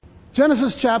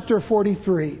Genesis chapter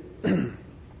 43.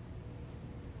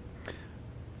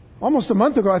 Almost a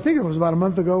month ago, I think it was about a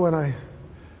month ago when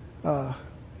I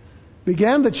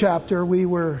began the chapter, we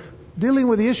were dealing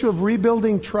with the issue of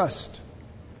rebuilding trust.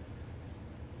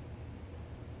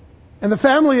 And the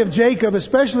family of Jacob,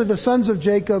 especially the sons of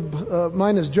Jacob,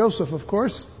 minus Joseph, of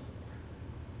course,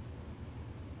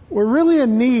 were really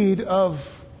in need of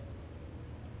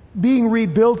being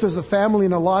rebuilt as a family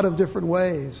in a lot of different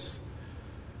ways.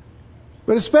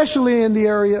 But especially in the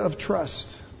area of trust.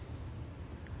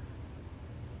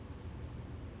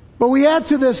 But we add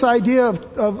to this idea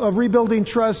of rebuilding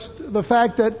trust the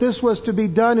fact that this was to be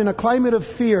done in a climate of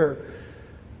fear.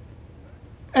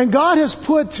 And God has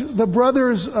put the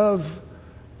brothers of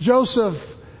Joseph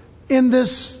in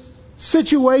this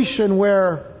situation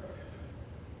where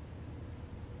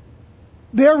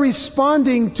they're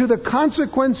responding to the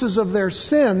consequences of their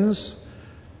sins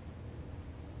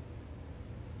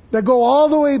that go all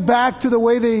the way back to the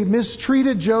way they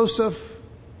mistreated Joseph,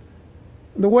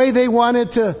 the way they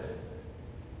wanted to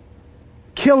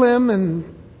kill him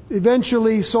and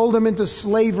eventually sold him into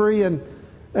slavery and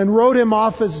wrote him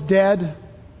off as dead.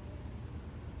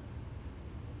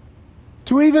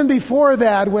 To even before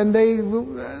that, when they,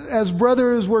 as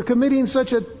brothers, were committing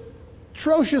such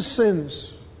atrocious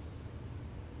sins.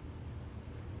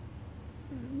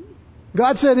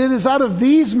 God said, it is out of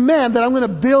these men that I'm going to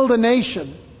build a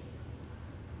nation.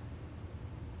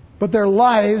 But their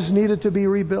lives needed to be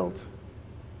rebuilt.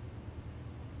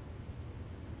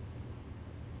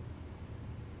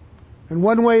 And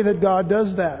one way that God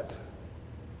does that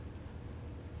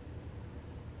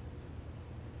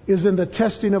is in the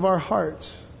testing of our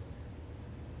hearts.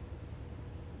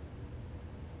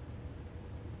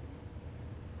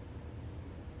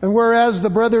 And whereas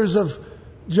the brothers of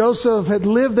Joseph had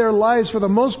lived their lives for the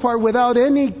most part without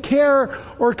any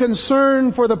care or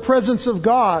concern for the presence of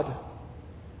God,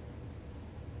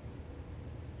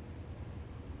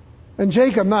 and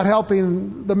Jacob not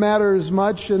helping the matter as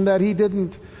much in that he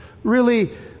didn't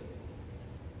really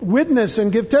witness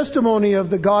and give testimony of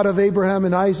the God of Abraham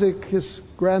and Isaac, his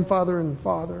grandfather and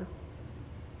father.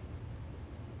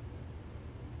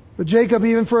 But Jacob,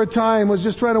 even for a time, was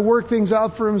just trying to work things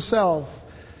out for himself.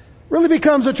 Really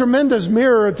becomes a tremendous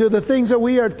mirror to the things that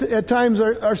we are at times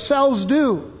ourselves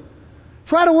do.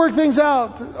 Try to work things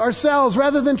out ourselves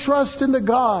rather than trust in the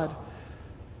God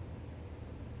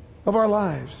of our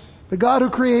lives. The God who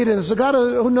created us, the God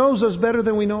who knows us better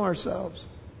than we know ourselves.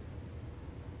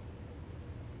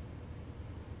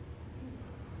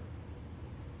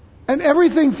 And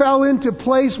everything fell into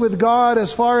place with God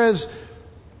as far as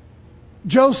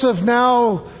Joseph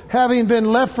now having been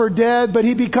left for dead, but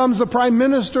he becomes the prime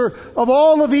minister of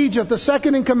all of Egypt, the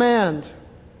second in command.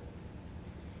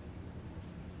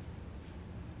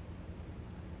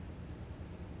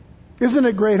 Isn't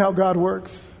it great how God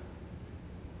works?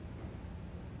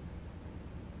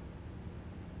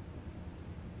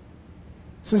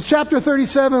 Since chapter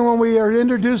 37, when we are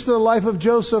introduced to the life of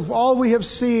Joseph, all we have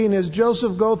seen is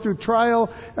Joseph go through trial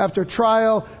after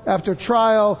trial after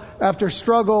trial after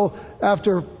struggle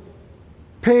after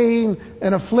pain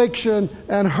and affliction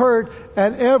and hurt.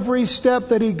 And every step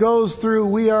that he goes through,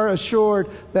 we are assured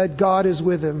that God is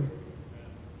with him.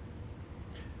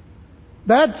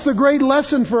 That's a great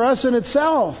lesson for us in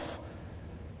itself.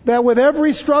 That with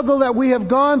every struggle that we have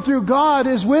gone through, God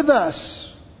is with us.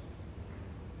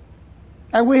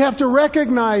 And we have to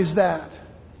recognize that.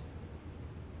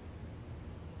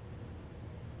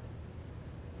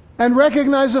 And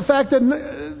recognize the fact that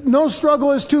no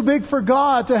struggle is too big for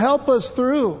God to help us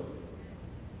through.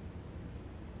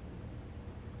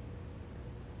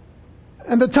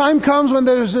 And the time comes when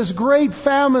there's this great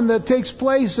famine that takes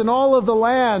place in all of the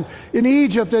land, in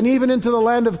Egypt and even into the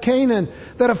land of Canaan,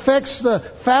 that affects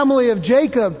the family of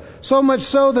Jacob, so much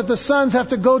so that the sons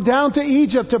have to go down to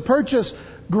Egypt to purchase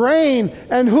grain.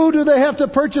 And who do they have to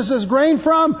purchase this grain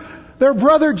from? Their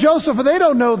brother Joseph, and they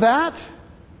don't know that.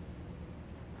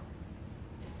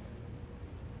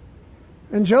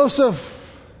 And Joseph,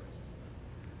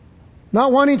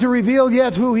 not wanting to reveal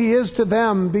yet who he is to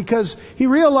them, because he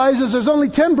realizes there's only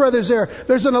 10 brothers there.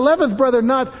 There's an 11th brother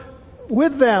not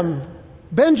with them,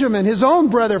 Benjamin, his own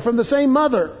brother from the same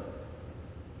mother.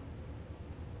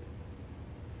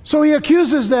 So he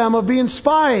accuses them of being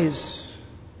spies.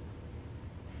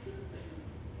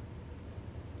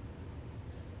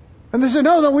 And they say,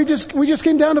 no, we just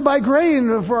came down to buy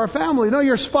grain for our family. No,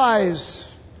 you're spies.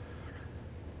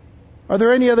 Are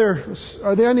there any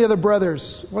other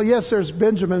brothers? Well, yes, there's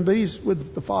Benjamin, but he's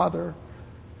with the father.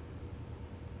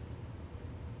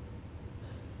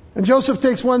 And Joseph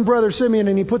takes one brother, Simeon,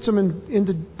 and he puts him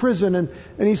into prison. And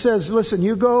he says, listen,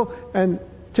 you go and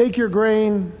take your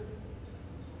grain,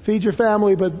 feed your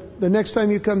family, but the next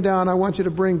time you come down, I want you to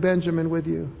bring Benjamin with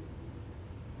you.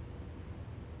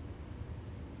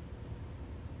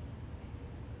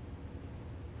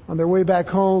 On their way back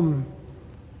home,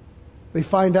 they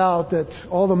find out that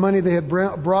all the money they had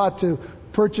brought to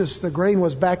purchase the grain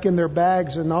was back in their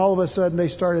bags, and all of a sudden they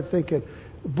started thinking,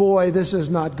 boy, this is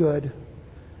not good.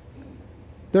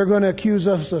 They're going to accuse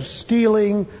us of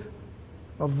stealing,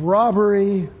 of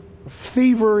robbery, of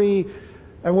thievery,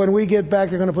 and when we get back,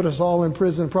 they're going to put us all in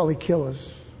prison and probably kill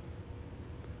us.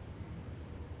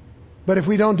 But if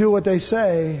we don't do what they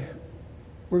say,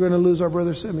 we're going to lose our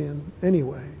brother Simeon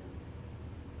anyway.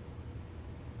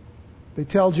 They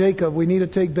tell Jacob, we need to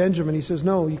take Benjamin. He says,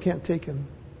 no, you can't take him.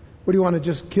 What do you want to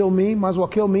just kill me? Might as well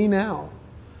kill me now.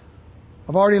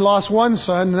 I've already lost one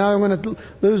son, and now I'm going to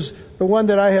lose the one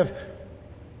that I have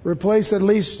replaced at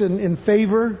least in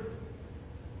favor.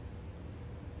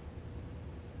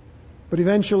 But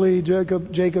eventually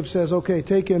Jacob says, okay,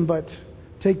 take him, but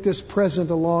take this present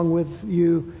along with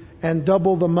you and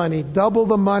double the money. Double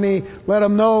the money. Let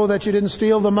them know that you didn't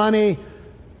steal the money.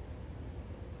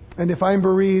 And if I'm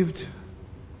bereaved,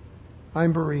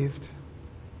 I'm bereaved.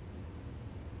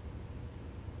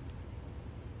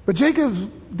 But Jacob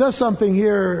does something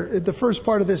here at the first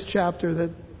part of this chapter that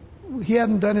he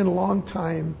hadn't done in a long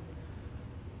time.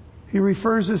 He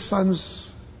refers his sons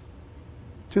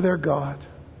to their God.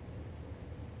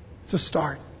 It's a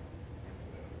start.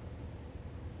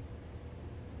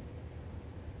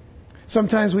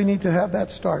 Sometimes we need to have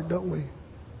that start, don't we?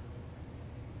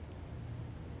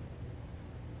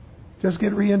 Just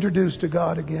get reintroduced to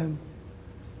God again.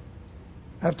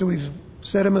 After we've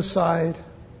set Him aside.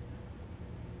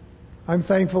 I'm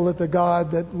thankful that the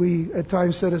God that we at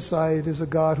times set aside is a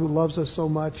God who loves us so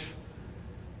much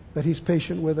that He's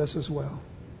patient with us as well.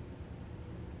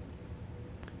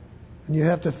 And you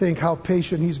have to think how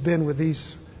patient He's been with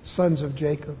these sons of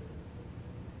Jacob.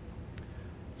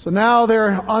 So now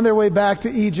they're on their way back to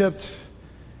Egypt.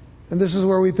 And this is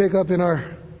where we pick up in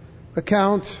our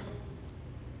account.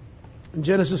 In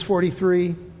Genesis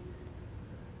 43.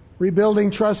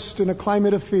 Rebuilding trust in a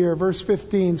climate of fear. Verse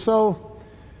 15. So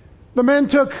the men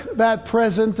took that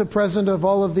present, the present of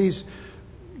all of these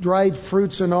dried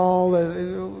fruits and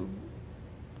all,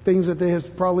 things that they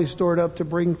had probably stored up to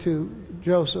bring to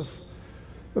Joseph.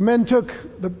 The men took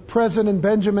the present and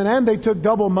Benjamin, and they took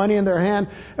double money in their hand,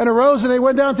 and arose, and they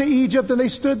went down to Egypt, and they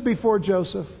stood before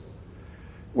Joseph.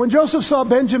 When Joseph saw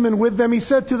Benjamin with them, he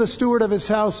said to the steward of his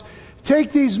house,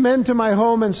 take these men to my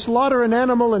home and slaughter an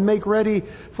animal and make ready,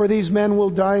 for these men will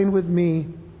dine with me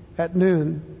at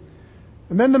noon.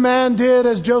 And then the man did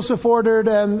as Joseph ordered,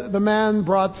 and the man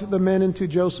brought the men into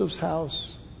Joseph's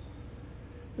house.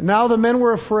 And now the men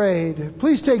were afraid.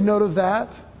 Please take note of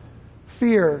that.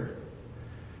 Fear.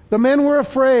 The men were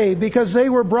afraid because they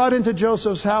were brought into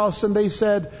Joseph's house, and they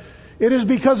said, it is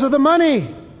because of the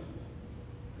money,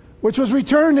 which was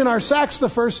returned in our sacks the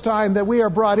first time, that we are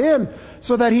brought in,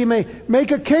 so that he may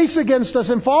make a case against us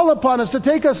and fall upon us to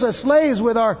take us as slaves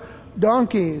with our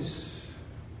donkeys.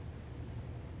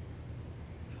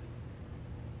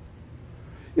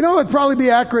 You know, it would probably be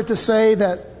accurate to say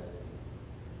that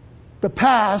the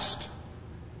past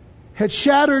had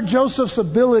shattered Joseph's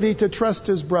ability to trust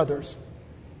his brothers.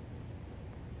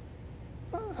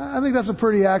 I think that's a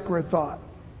pretty accurate thought.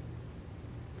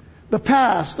 The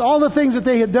past, all the things that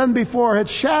they had done before, had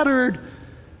shattered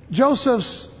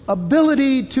Joseph's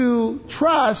ability to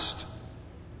trust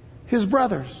his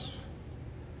brothers.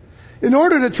 In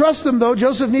order to trust them, though,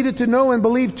 Joseph needed to know and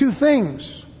believe two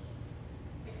things.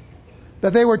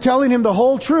 That they were telling him the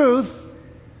whole truth,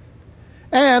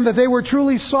 and that they were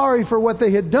truly sorry for what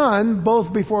they had done,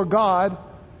 both before God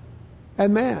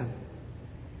and man.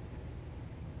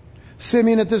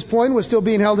 Simeon at this point was still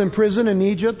being held in prison in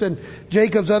Egypt, and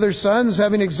Jacob's other sons,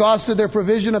 having exhausted their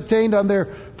provision obtained on their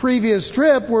previous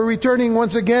trip, were returning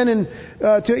once again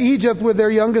to Egypt with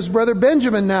their youngest brother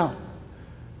Benjamin now.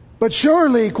 But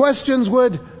surely questions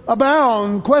would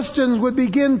abound. Questions would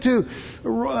begin to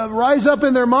rise up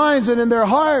in their minds and in their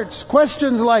hearts.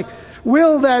 Questions like,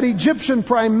 will that Egyptian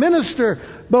prime minister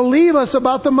believe us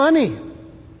about the money?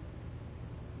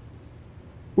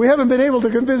 We haven't been able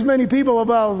to convince many people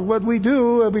about what we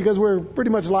do because we're pretty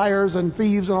much liars and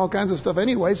thieves and all kinds of stuff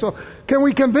anyway. So can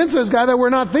we convince this guy that we're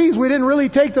not thieves? We didn't really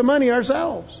take the money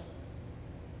ourselves.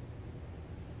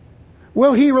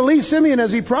 Will he release Simeon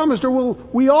as he promised, or will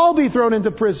we all be thrown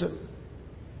into prison?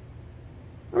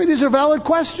 I mean, these are valid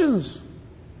questions.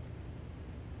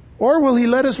 Or will he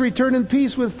let us return in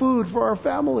peace with food for our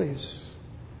families?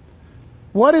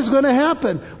 What is going to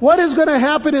happen? What is going to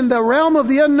happen in the realm of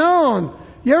the unknown?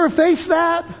 You ever face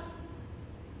that?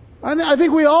 I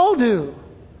think we all do.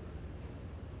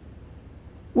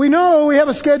 We know we have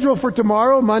a schedule for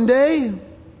tomorrow, Monday,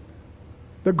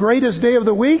 the greatest day of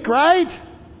the week, right?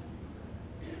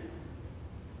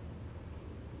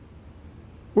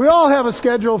 We all have a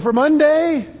schedule for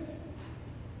Monday,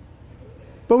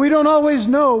 but we don't always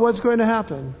know what's going to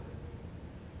happen.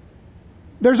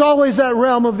 There's always that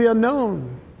realm of the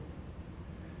unknown.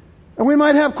 And we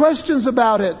might have questions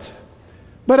about it.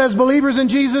 But as believers in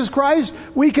Jesus Christ,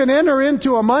 we can enter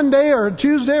into a Monday or a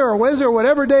Tuesday or a Wednesday or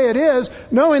whatever day it is,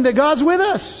 knowing that God's with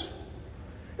us.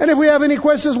 And if we have any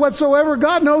questions whatsoever,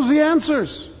 God knows the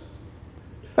answers.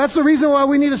 That's the reason why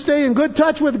we need to stay in good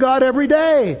touch with God every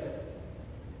day.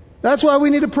 That's why we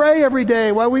need to pray every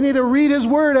day, why we need to read His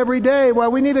Word every day, why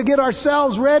we need to get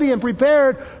ourselves ready and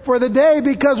prepared for the day,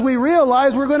 because we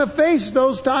realize we're going to face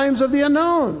those times of the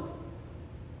unknown.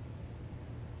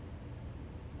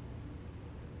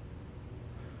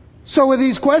 So with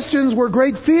these questions were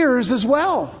great fears as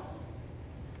well.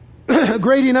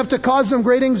 Great enough to cause them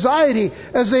great anxiety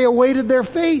as they awaited their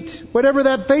fate, whatever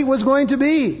that fate was going to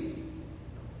be.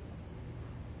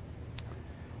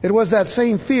 It was that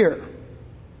same fear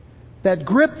that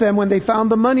gripped them when they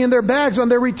found the money in their bags on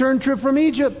their return trip from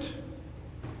Egypt.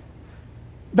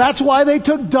 That's why they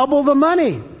took double the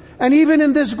money. And even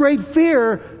in this great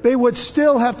fear, they would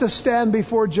still have to stand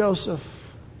before Joseph.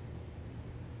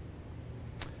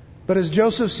 But as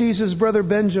Joseph sees his brother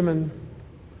Benjamin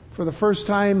for the first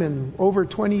time in over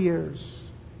 20 years,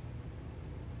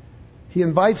 he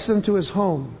invites them to his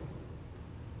home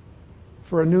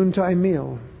for a noontime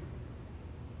meal.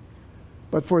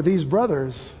 But for these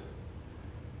brothers,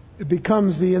 it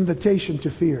becomes the invitation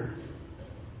to fear.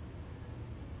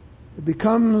 It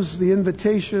becomes the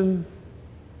invitation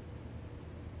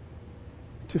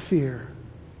to fear.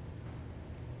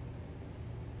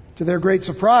 To their great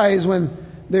surprise, when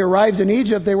they arrived in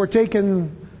Egypt, they were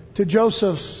taken to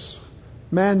Joseph's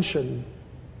mansion.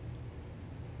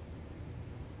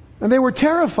 And they were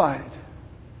terrified.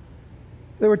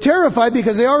 They were terrified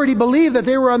because they already believed that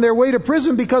they were on their way to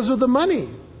prison because of the money.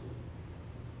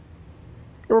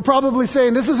 They were probably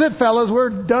saying, "This is it, fellas, we're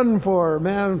done for,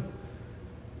 man.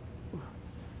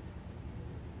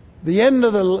 The end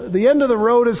of the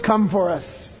road has come for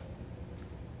us."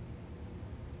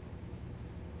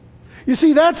 You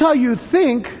see, that's how you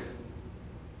think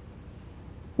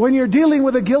when you're dealing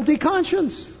with a guilty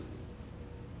conscience.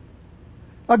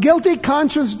 A guilty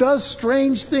conscience does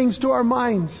strange things to our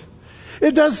minds.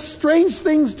 It does strange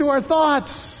things to our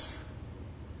thoughts.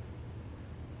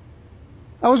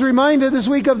 I was reminded this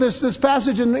week of this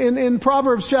passage in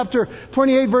Proverbs chapter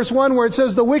 28 verse 1 where it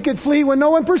says, "The wicked flee when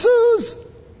no one pursues."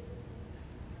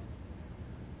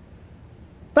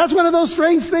 That's one of those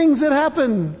strange things that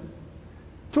happen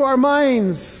to our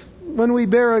minds when we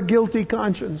bear a guilty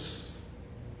conscience.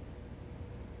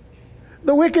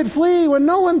 The wicked flee when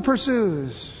no one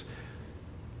pursues.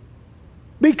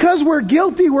 Because we're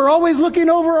guilty, we're always looking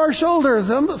over our shoulders.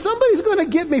 Somebody's going to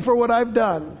get me for what I've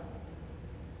done.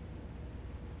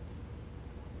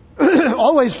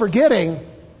 Always forgetting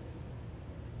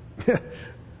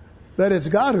that it's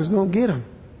God who's going to get them.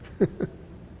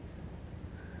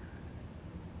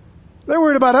 They're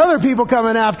worried about other people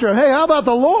coming after them. Hey, how about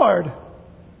the Lord?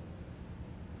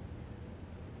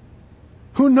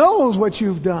 Who knows what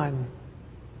you've done?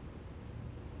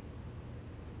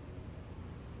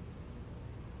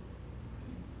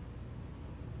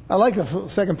 I like the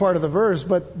second part of the verse,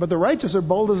 but the righteous are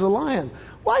bold as a lion.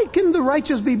 Why can the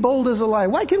righteous be bold as a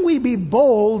lion? Why can we be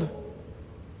bold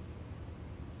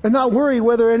and not worry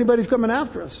whether anybody's coming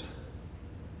after us?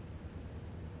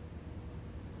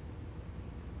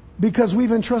 Because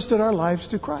we've entrusted our lives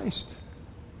to Christ.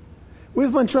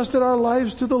 We've entrusted our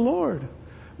lives to the Lord.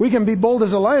 We can be bold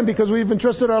as a lion because we've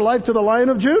entrusted our life to the Lion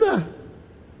of Judah.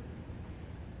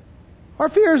 Our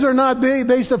fears are not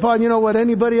based upon, what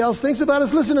anybody else thinks about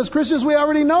us. Listen, as Christians, we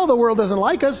already know the world doesn't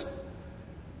like us.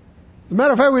 As a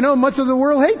matter of fact, we know much of the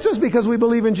world hates us because we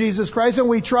believe in Jesus Christ and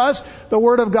we trust the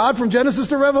Word of God from Genesis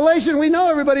to Revelation. We know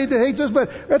everybody hates us, but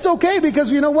that's okay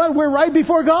because you know what? We're right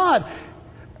before God.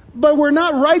 But we're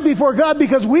not right before God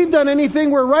because we've done anything.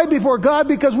 We're right before God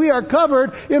because we are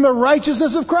covered in the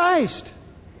righteousness of Christ.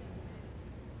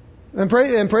 And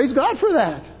praise God for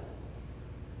that.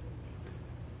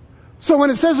 So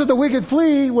when it says that the wicked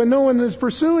flee when no one is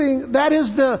pursuing, that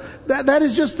is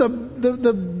just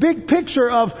the big picture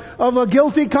of a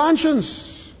guilty conscience.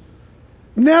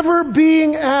 Never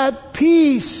being at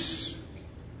peace.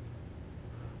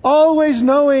 Always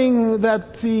knowing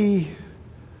that the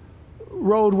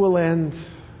road will end.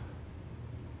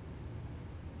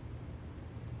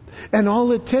 And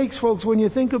all it takes, folks, when you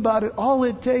think about it, all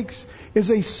it takes is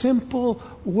a simple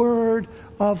word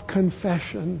of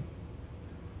confession.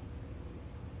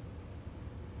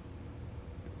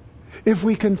 If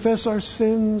we confess our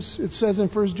sins, it says in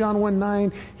 1 John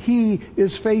 1:9, He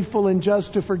is faithful and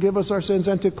just to forgive us our sins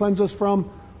and to cleanse us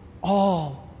from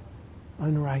all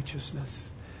unrighteousness.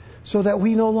 So that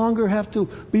we no longer have to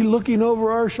be looking over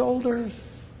our shoulders.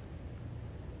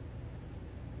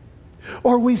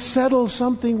 Or we settle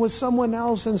something with someone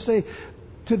else and say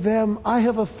to them, I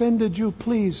have offended you,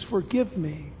 please forgive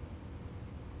me.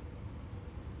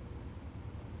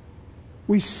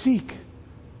 We seek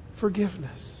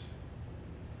forgiveness.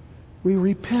 We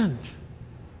repent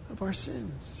of our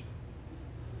sins.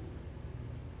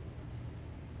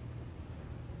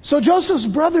 So Joseph's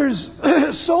brothers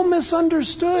so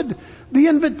misunderstood the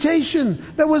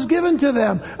invitation that was given to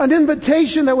them. An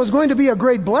invitation that was going to be a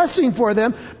great blessing for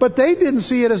them, but they didn't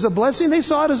see it as a blessing. They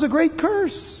saw it as a great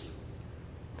curse.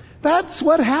 That's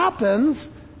what happens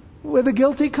with a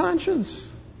guilty conscience.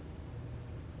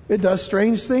 It does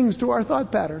strange things to our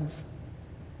thought patterns.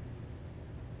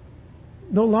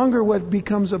 No longer what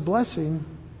becomes a blessing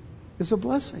is a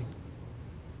blessing.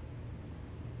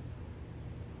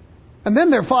 And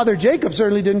then their father Jacob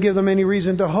certainly didn't give them any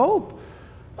reason to hope.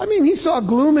 I mean, he saw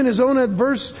gloom in his own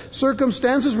adverse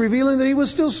circumstances, revealing that he was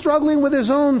still struggling with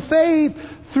his own faith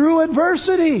through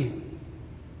adversity.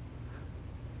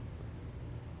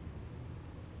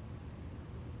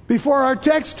 Before our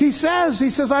text, he says,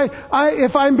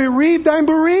 if I'm bereaved, I'm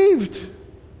bereaved.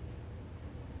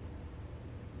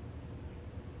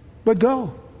 But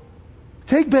go.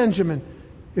 Take Benjamin.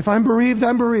 If I'm bereaved,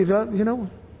 I'm bereaved.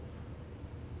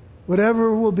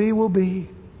 Whatever will be, will be.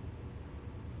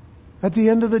 At the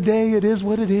end of the day, it is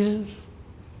what it is.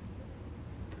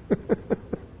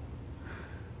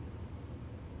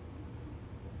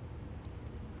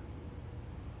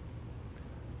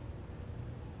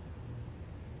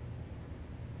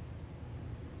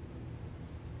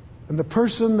 And the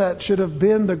person that should have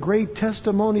been the great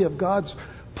testimony of God's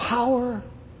power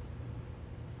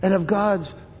and of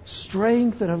God's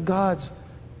strength and of God's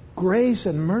grace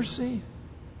and mercy,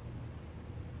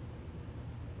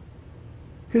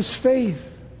 his faith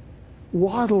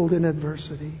waddled in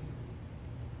adversity.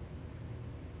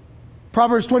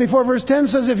 Proverbs 24 verse 10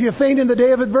 says, if you faint in the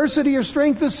day of adversity, your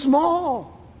strength is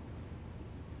small.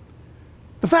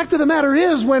 The fact of the matter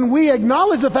is, when we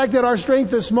acknowledge the fact that our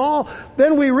strength is small,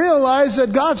 then we realize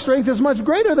that God's strength is much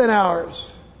greater than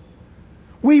ours.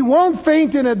 We won't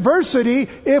faint in adversity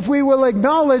if we will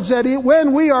acknowledge that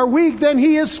when we are weak, then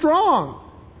He is strong.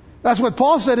 That's what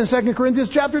Paul said in 2 Corinthians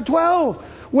chapter 12.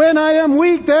 When I am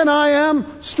weak, then I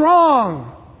am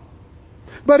strong.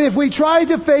 But if we try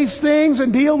to face things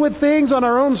and deal with things on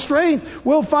our own strength,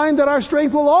 we'll find that our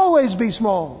strength will always be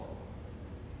small.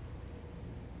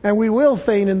 And we will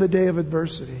faint in the day of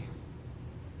adversity.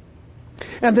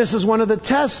 And this is one of the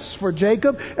tests for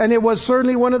Jacob, and it was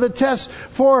certainly one of the tests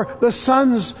for the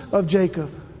sons of Jacob.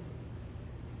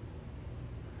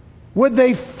 Would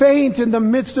they faint in the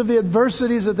midst of the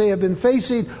adversities that they have been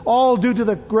facing, all due to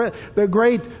the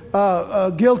great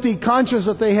guilty conscience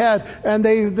that they had, and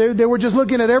they were just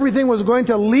looking at everything was going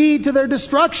to lead to their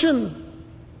destruction?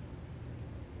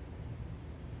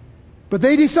 But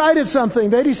they decided something.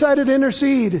 They decided to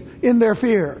intercede in their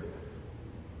fear.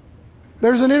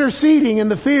 There's an interceding in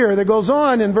the fear that goes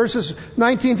on in verses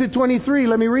 19 through 23.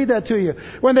 Let me read that to you.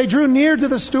 When they drew near to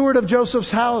the steward of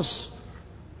Joseph's house,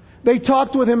 they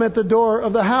talked with him at the door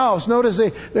of the house. Notice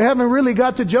they haven't really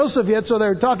got to Joseph yet, so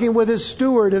they're talking with his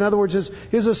steward. In other words,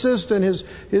 his assistant,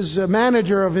 his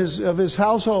manager of his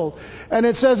household. And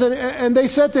it says, and they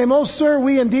said to him, "Oh, sir,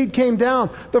 we indeed came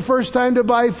down the first time to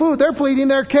buy food." They're pleading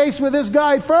their case with this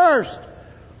guy first.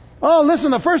 Oh, listen,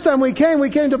 the first time we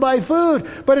came to buy food.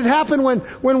 But it happened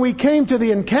when we came to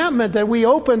the encampment that we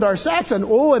opened our sacks.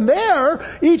 And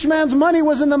there, each man's money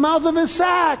was in the mouth of his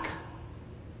sack.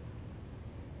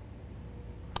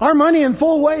 Our money in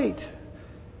full weight.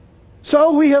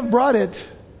 So we have brought it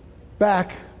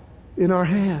back in our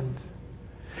hand.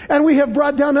 And we have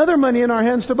brought down other money in our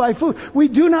hands to buy food. We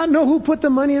do not know who put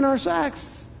the money in our sacks.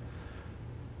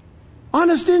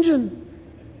 Honest Injun.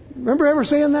 Remember ever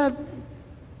saying that?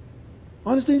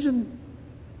 Honest Injun?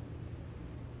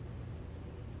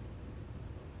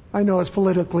 I know it's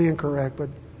politically incorrect, but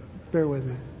bear with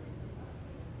me.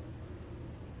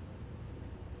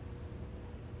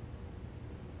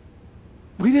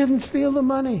 We didn't steal the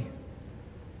money.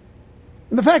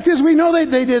 And the fact is, we know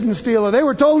they didn't steal it. They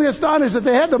were totally astonished that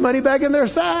they had the money back in their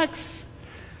sacks.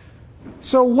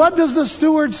 So what does the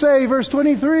steward say? Verse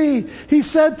 23, he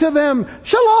said to them,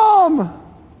 Shalom!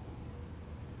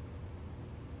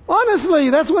 Honestly,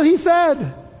 that's what he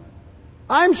said.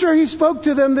 I'm sure he spoke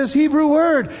to them this Hebrew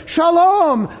word.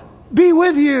 Shalom! Be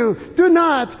with you. Do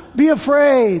not be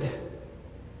afraid.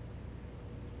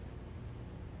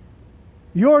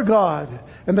 Your God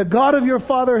and the God of your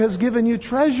father has given you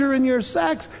treasure in your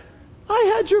sacks.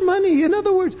 I had your money. In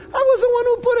other words, I was the one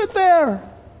who put it there.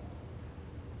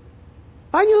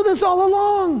 I knew this all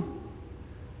along.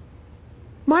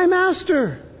 My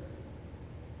master,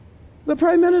 the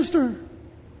prime minister,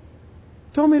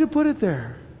 told me to put it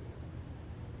there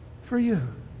for you.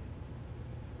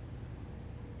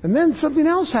 And then something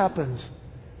else happens.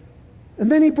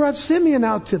 And then he brought Simeon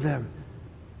out to them.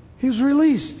 He was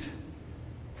released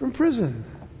from prison.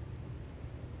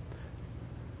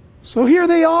 So here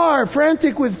they are,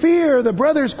 frantic with fear. The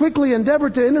brothers quickly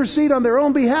endeavored to intercede on their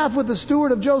own behalf with the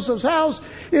steward of Joseph's house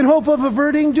in hope of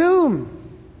averting doom.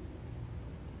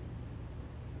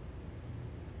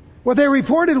 What they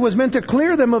reported was meant to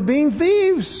clear them of being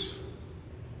thieves.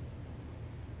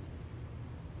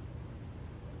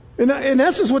 In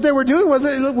essence, what they were doing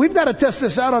was, we've got to test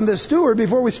this out on this steward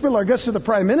before we spill our guts to the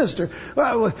prime minister.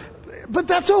 But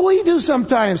that's what we do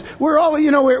sometimes. We're all,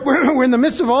 we're in the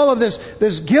midst of all of this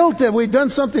guilt that we've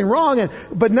done something wrong,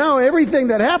 but now everything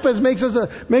that happens makes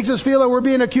us feel that we're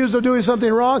being accused of doing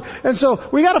something wrong. And so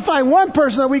we got to find one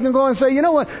person that we can go and say, you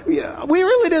know what, we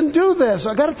really didn't do this.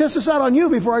 I got to test this out on you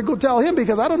before I go tell him,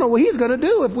 because I don't know what he's going to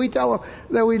do if we tell him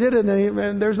that we did it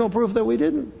and there's no proof that we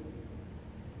didn't.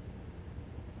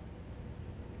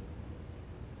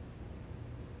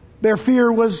 Their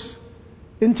fear was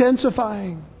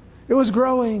intensifying. It was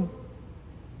growing.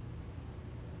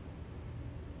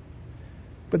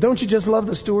 But don't you just love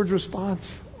the steward's response?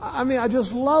 I mean, I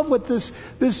just love what this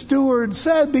steward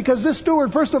said, because this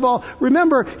steward, first of all,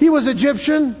 remember, he was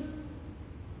Egyptian.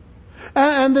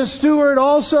 And the steward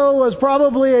also was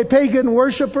probably a pagan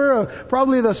worshiper,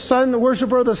 probably the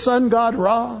worshiper of the sun god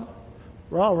Ra.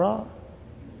 Ra.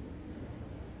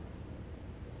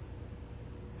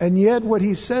 And yet what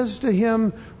he says to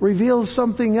him reveals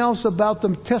something else about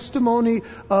the testimony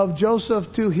of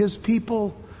Joseph to his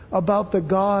people, about the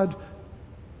God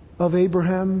of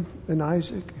Abraham and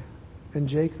Isaac and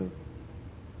Jacob.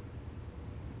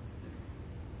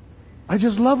 I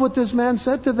just love what this man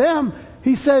said to them.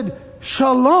 He said,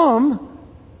 Shalom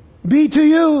be to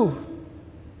you.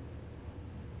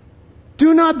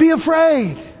 Do not be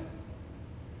afraid.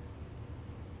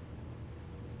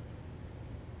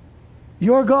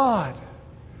 Your God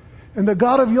and the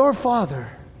God of your father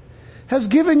has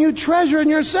given you treasure in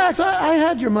your sacks. I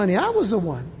had your money. I was the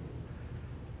one.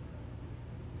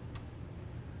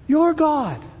 Your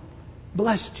God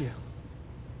blessed you.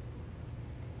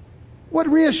 What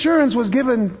reassurance was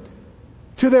given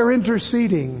to their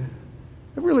interceding?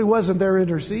 It really wasn't their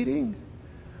interceding,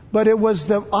 but it was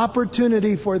the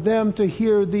opportunity for them to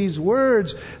hear these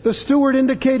words. The steward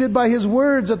indicated by his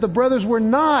words that the brothers were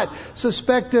not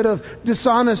suspected of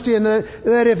dishonesty, and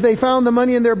that if they found the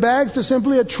money in their bags, to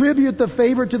simply attribute the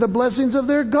favor to the blessings of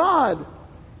their God.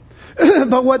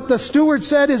 But what the steward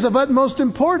said is of utmost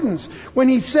importance. When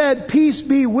he said, peace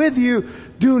be with you,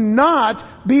 do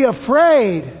not be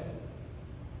afraid.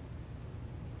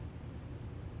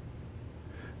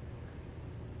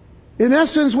 In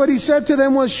essence, what he said to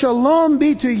them was, Shalom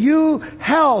be to you,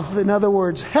 health. In other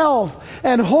words, health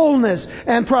and wholeness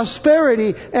and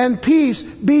prosperity and peace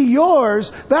be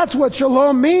yours. That's what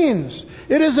Shalom means.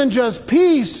 It isn't just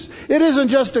peace. It isn't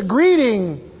just a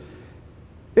greeting.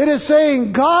 It is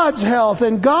saying God's health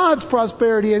and God's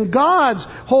prosperity and God's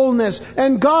wholeness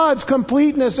and God's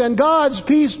completeness and God's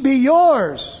peace be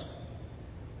yours.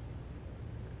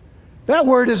 That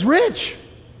word is rich.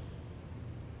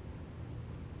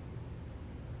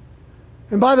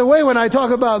 And by the way, when I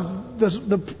talk about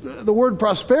the word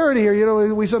prosperity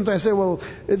here, we sometimes say, well,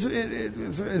 is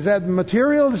that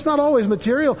material? It's not always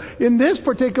material. In this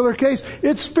particular case,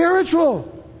 it's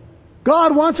spiritual.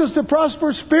 God wants us to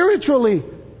prosper spiritually.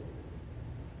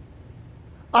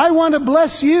 I want to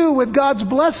bless you with God's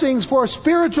blessings for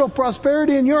spiritual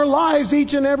prosperity in your lives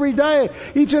each and every day,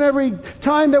 each and every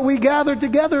time that we gather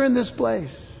together in this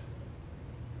place.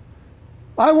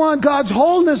 I want God's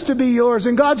wholeness to be yours,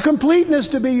 and God's completeness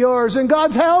to be yours, and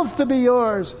God's health to be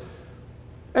yours,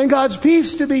 and God's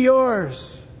peace to be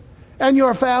yours, and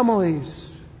your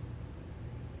families.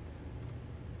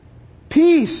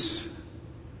 Peace.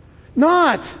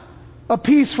 Not a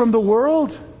peace from the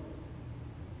world.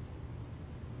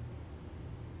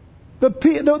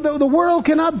 The world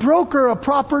cannot broker a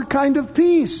proper kind of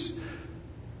peace.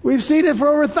 We've seen it for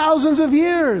over thousands of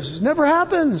years. It never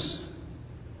happens.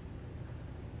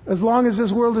 As long as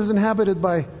this world is inhabited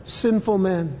by sinful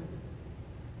men.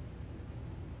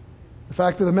 The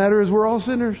fact of the matter is we're all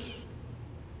sinners.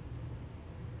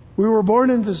 We were born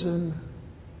into sin.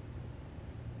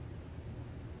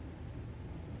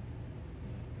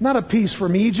 Not a peace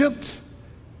from Egypt,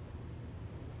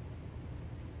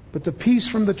 but the peace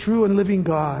from the true and living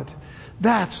God.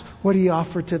 That's what He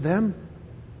offered to them.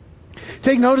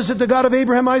 Take notice that the God of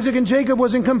Abraham, Isaac, and Jacob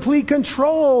was in complete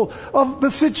control of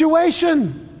the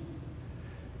situation.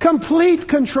 Complete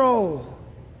control.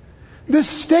 This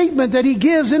statement that He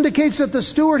gives indicates that the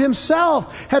steward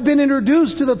himself had been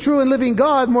introduced to the true and living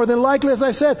God, more than likely, as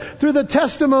I said, through the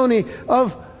testimony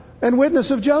of and witness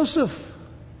of Joseph.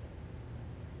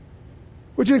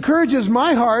 Which encourages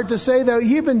my heart to say that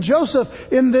even Joseph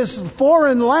in this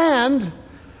foreign land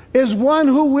is one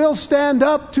who will stand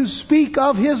up to speak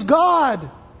of his God.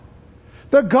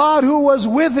 The God who was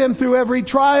with him through every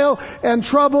trial and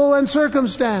trouble and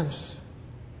circumstance.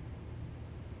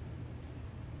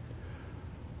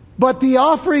 But the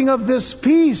offering of this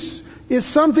peace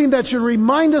is something that should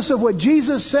remind us of what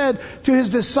Jesus said to His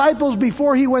disciples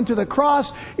before He went to the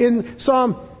cross in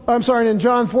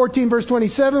John 14 verse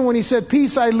 27, when He said,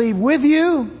 "Peace I leave with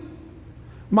you,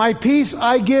 my peace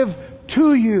I give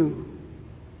to you."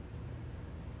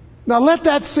 Now let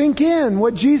that sink in,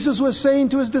 what Jesus was saying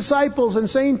to His disciples and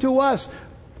saying to us.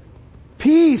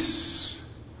 Peace,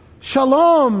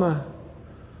 shalom,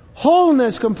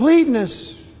 wholeness,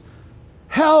 completeness,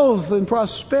 health and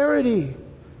prosperity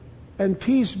and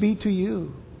peace be to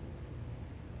you.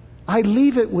 I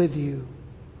leave it with you.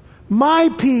 My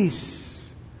peace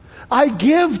I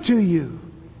give to you.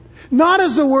 Not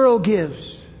as the world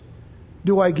gives,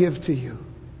 do I give to you.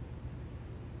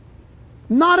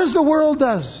 Not as the world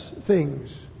does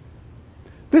things.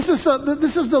 This is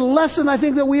the lesson I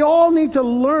think that we all need to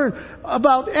learn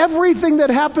about everything that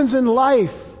happens in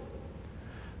life.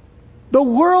 The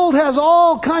world has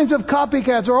all kinds of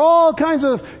copycats or all kinds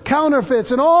of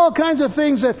counterfeits and all kinds of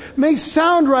things that may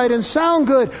sound right and sound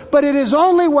good, but it is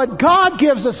only what God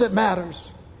gives us that matters.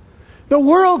 The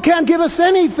world can't give us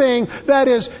anything that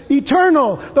is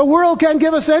eternal. The world can't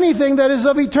give us anything that is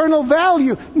of eternal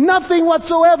value. Nothing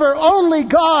whatsoever. Only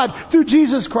God through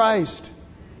Jesus Christ.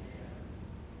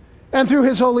 And through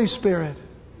His Holy Spirit.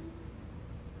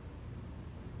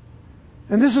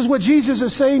 And this is what Jesus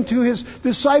is saying to His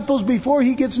disciples before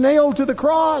He gets nailed to the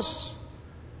cross.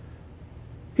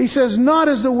 He says, "Not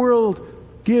as the world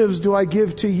gives do I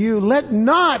give to you. Let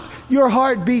not your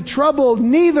heart be troubled,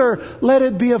 neither let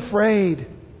it be afraid."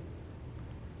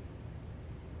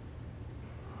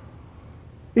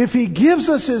 If He gives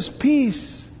us His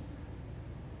peace,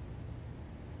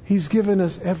 He's given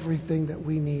us everything that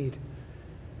we need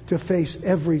to face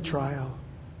every trial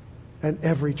and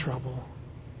every trouble.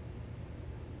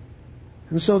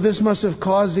 And so this must have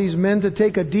caused these men to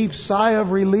take a deep sigh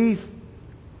of relief.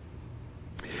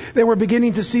 They were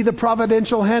beginning to see the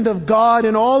providential hand of God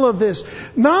in all of this.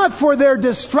 Not for their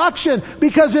destruction,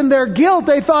 because in their guilt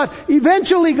they thought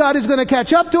eventually God is going to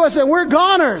catch up to us and we're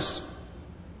goners.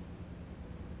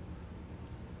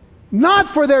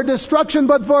 Not for their destruction,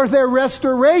 but for their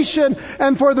restoration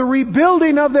and for the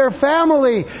rebuilding of their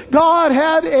family. God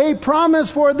had a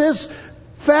promise for this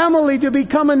family to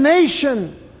become a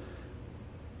nation.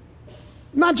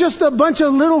 Not just a bunch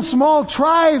of little small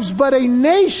tribes, but a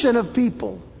nation of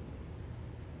people.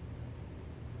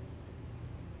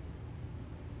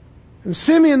 And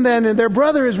Simeon then, and their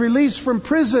brother, is released from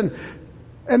prison.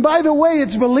 And by the way,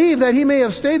 it's believed that he may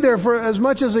have stayed there for as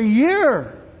much as a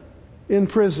year in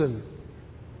prison.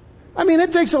 I mean,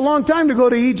 it takes a long time to go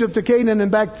to Egypt, to Canaan, and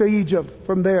back to Egypt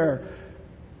from there.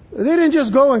 They didn't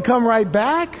just go and come right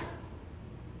back.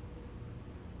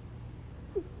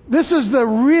 This is the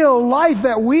real life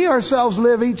that we ourselves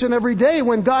live each and every day.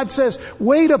 When God says,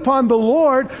 wait upon the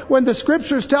Lord, when the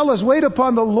Scriptures tell us, wait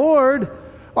upon the Lord,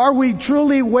 are we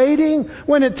truly waiting?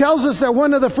 When it tells us that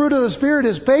one of the fruit of the Spirit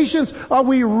is patience, are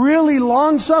we really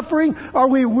long-suffering? Are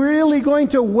we really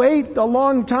going to wait a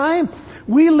long time?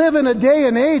 We live in a day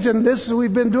and age, and this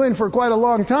we've been doing for quite a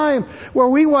long time, where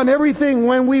we want everything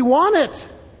when we want it.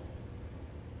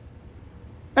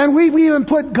 And we've even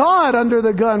put God under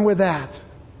the gun with that.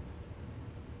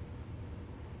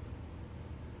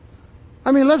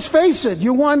 I mean, let's face it.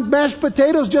 You want mashed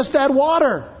potatoes, just add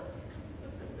water.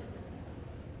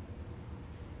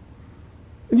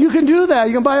 And you can do that.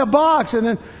 You can buy a box and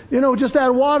then, just add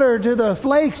water to the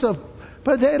flakes of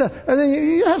potato. And then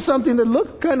you have something that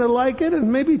looks kind of like it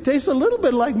and maybe tastes a little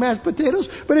bit like mashed potatoes.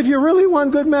 But if you really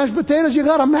want good mashed potatoes, you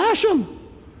got to mash them.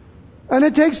 And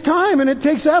it takes time, and it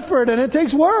takes effort, and it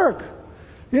takes work.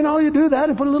 You know, you do that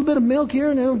and put a little bit of milk here,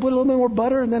 and then put a little bit more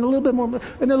butter, and then a little bit more, and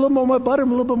then a little more butter,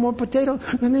 and a little bit more potato,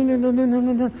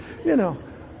 you know.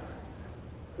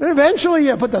 And eventually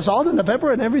you put the salt and the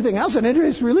pepper and everything else, and it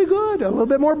tastes really good. A little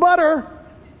bit more butter.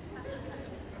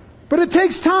 But it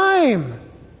takes time.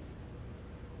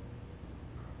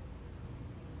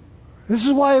 This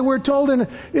is why we're told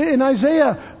in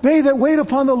Isaiah, they that wait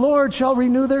upon the Lord shall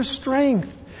renew their strength.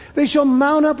 They shall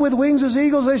mount up with wings as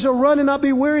eagles. They shall run and not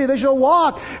be weary. They shall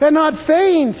walk and not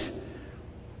faint.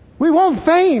 We won't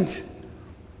faint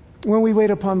when we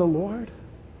wait upon the Lord.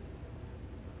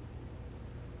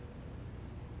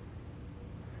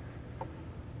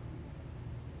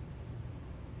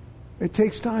 It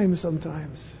takes time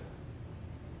sometimes.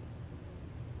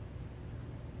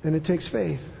 And it takes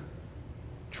faith.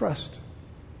 Trust.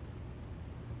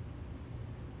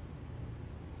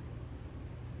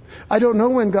 I don't know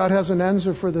when God has an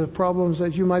answer for the problems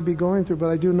that you might be going through, but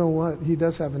I do know what? He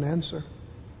does have an answer.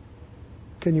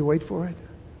 Can you wait for it?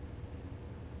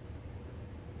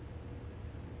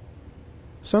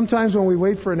 Sometimes when we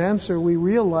wait for an answer, we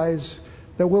realize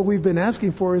that what we've been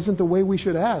asking for isn't the way we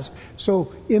should ask.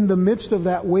 So in the midst of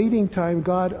that waiting time,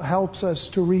 God helps us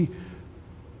to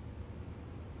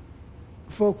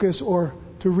refocus or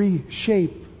to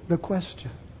reshape the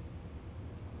question.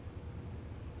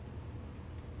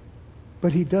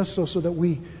 But He does so that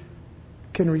we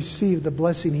can receive the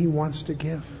blessing He wants to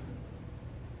give.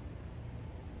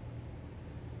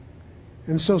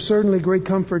 And so certainly great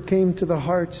comfort came to the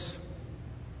hearts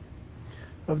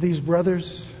of these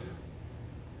brothers.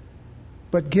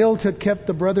 But guilt had kept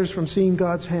the brothers from seeing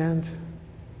God's hand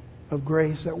of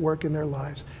grace at work in their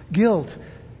lives. Guilt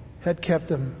had kept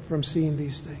them from seeing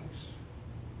these things.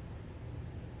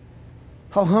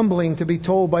 How humbling to be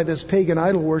told by this pagan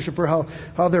idol worshiper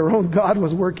how their own God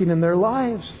was working in their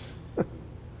lives.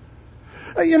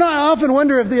 You know, I often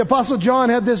wonder if the Apostle John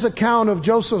had this account of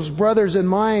Joseph's brothers in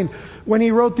mind when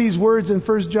he wrote these words in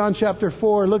 1 John chapter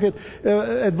 4. Look at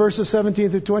verses 17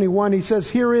 through 21. He says,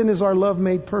 "Herein is our love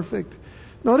made perfect."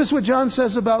 Notice what John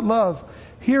says about love.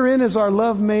 Herein is our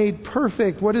love made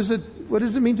perfect. What does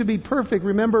it mean to be perfect?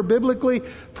 Remember, biblically,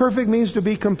 perfect means to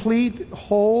be complete,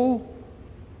 whole.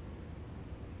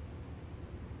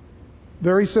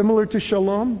 Very similar to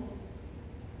shalom.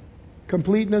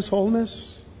 Completeness,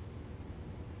 wholeness.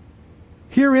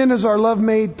 Herein is our love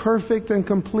made perfect and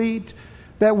complete,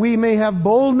 that we may have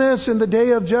boldness in the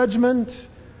day of judgment.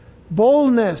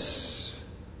 Boldness.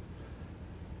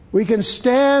 We can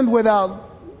stand without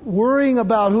worrying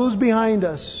about who's behind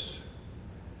us.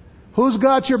 Who's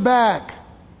got your back?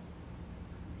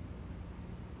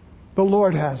 The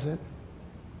Lord has it.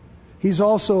 He's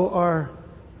also our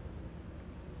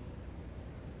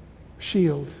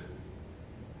shield.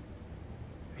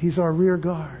 He's our rear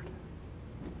guard.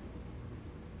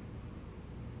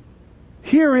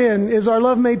 Herein is our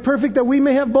love made perfect, that we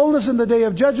may have boldness in the day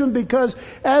of judgment, because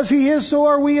as He is, so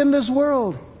are we in this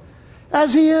world.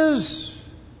 As He is.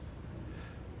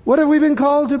 What have we been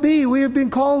called to be? We have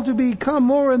been called to become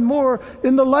more and more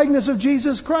in the likeness of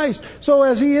Jesus Christ. So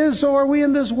as He is, so are we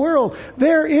in this world.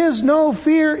 There is no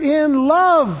fear in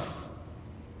love,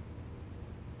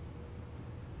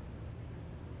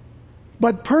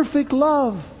 but perfect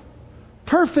love,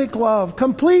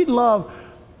 complete love,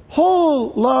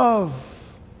 whole love,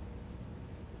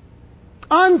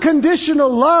 unconditional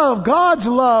love, God's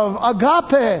love,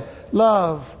 agape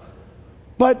love.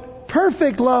 But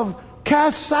perfect love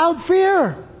casts out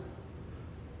fear.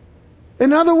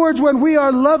 In other words, when we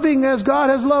are loving as God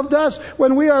has loved us,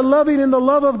 when we are loving in the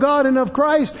love of God and of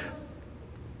Christ,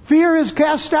 fear is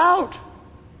cast out.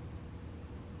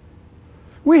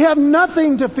 We have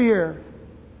nothing to fear.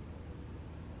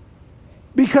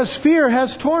 Because fear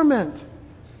has torment.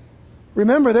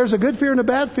 Remember, there's a good fear and a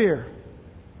bad fear.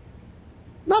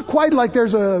 Not quite like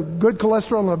there's a good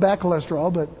cholesterol and a bad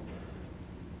cholesterol, but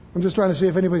I'm just trying to see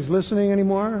if anybody's listening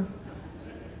anymore.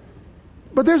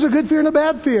 But there's a good fear and a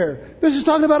bad fear. This is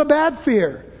talking about a bad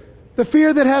fear. The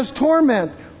fear that has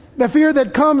torment. The fear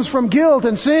that comes from guilt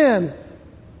and sin.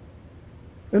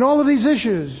 And all of these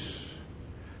issues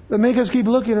that make us keep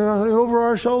looking over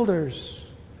our shoulders.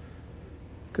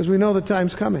 Because we know the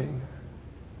time's coming.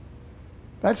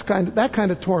 That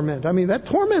kind of torment. I mean, that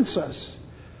torments us.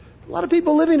 A lot of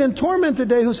people living in torment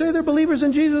today who say they're believers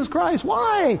in Jesus Christ.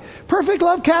 Why? Perfect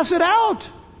love casts it out.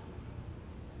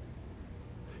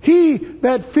 He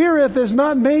that feareth is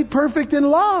not made perfect in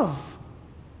love.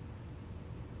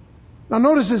 Now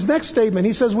notice his next statement.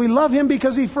 He says, we love Him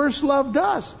because He first loved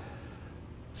us.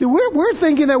 See, we're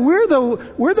thinking that we're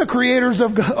the creators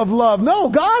of love. No,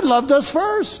 God loved us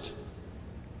first.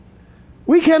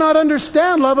 We cannot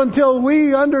understand love until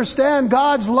we understand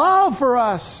God's love for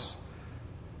us.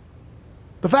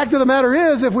 The fact of the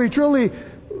matter is, if we truly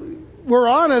were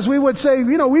honest, we would say,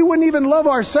 we wouldn't even love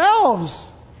ourselves.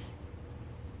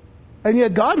 And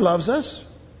yet God loves us.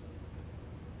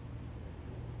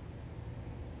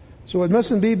 So it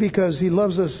mustn't be because He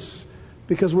loves us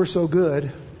because we're so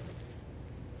good.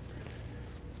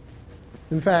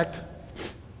 In fact,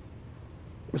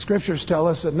 the Scriptures tell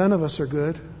us that none of us are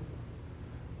good.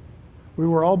 We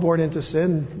were all born into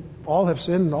sin. All have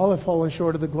sinned and all have fallen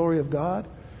short of the glory of God.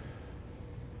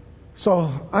 So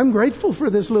I'm grateful for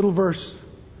this little verse.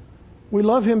 We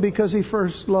love Him because He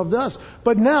first loved us.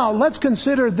 But now let's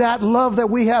consider that love that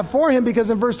we have for Him, because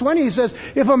in verse 20 He says,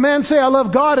 if a man say, I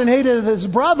love God, and hated his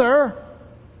brother,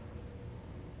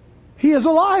 he is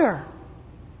a liar.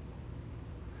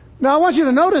 Now I want you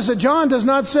to notice that John does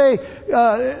not say,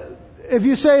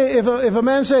 if a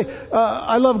man say,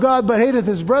 I love God but hateth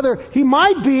his brother, he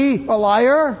might be a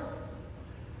liar.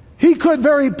 He could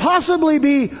very possibly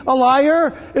be a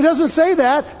liar. It doesn't say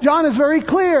that. John is very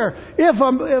clear. If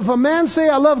a man say,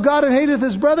 I love God and hateth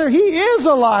his brother, he is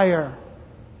a liar.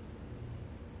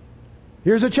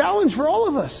 Here's a challenge for all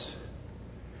of us.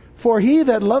 For he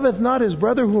that loveth not his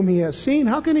brother whom he has seen,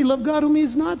 how can he love God whom he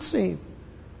has not seen?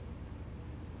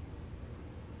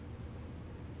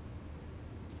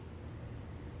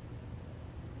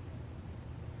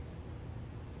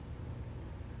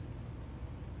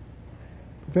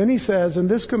 Then he says, and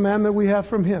this commandment we have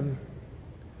from Him,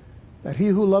 that he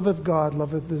who loveth God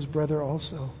loveth his brother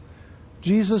also.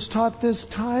 Jesus taught this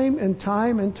time and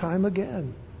time and time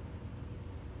again.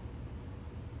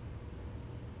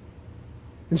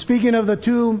 And speaking of the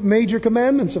two major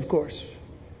commandments, of course,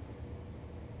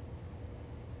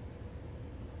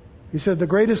 He said the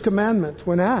greatest commandment,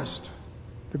 when asked,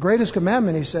 the greatest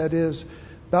commandment, He said, is,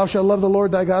 thou shalt love the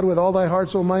Lord thy God with all thy heart,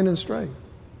 soul, mind, and strength.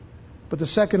 But the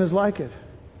second is like it.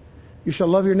 You shall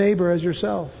love your neighbor as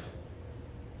yourself.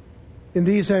 In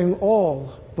these hang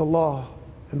all the law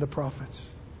and the prophets.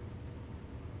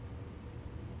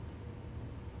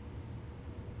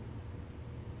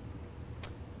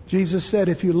 Jesus said,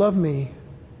 if you love me,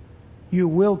 you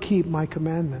will keep my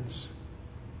commandments.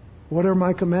 What are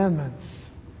my commandments?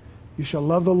 You shall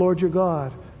love the Lord your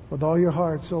God with all your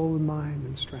heart, soul, and mind,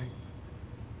 and strength.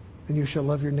 And you shall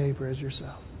love your neighbor as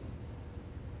yourself.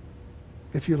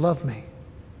 If you love me,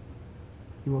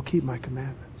 you will keep my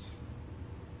commandments.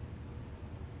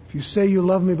 If you say you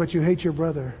love me but you hate your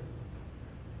brother.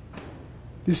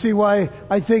 Do you see why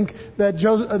I think that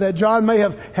John may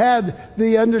have had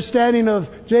the understanding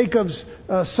of Jacob's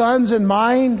sons in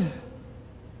mind?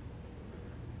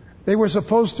 They were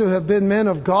supposed to have been men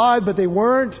of God, but they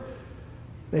weren't.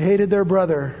 They hated their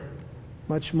brother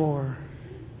much more.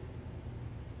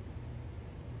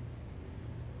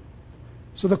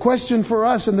 So the question for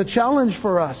us and the challenge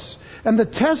for us and the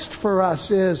test for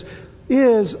us is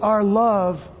our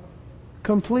love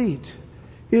complete?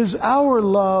 Is our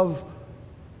love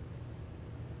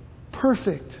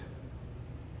perfect?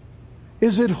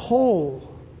 Is it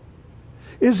whole?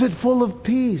 Is it full of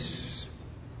peace?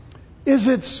 Is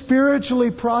it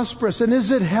spiritually prosperous? And is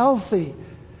it healthy?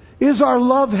 Is our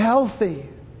love healthy?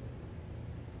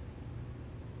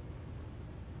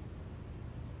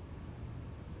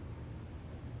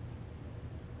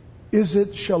 Is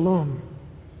it shalom?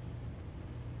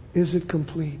 Is it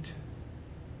complete?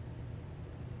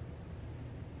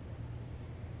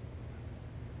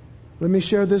 Let me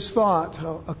share this thought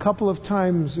a couple of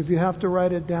times if you have to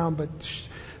write it down,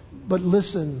 but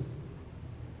listen.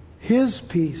 His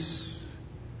peace,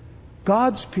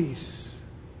 God's peace,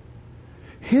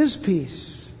 His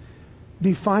peace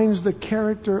defines the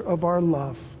character of our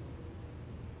love.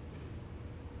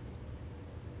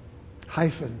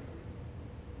 Hyphen.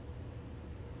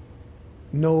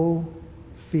 No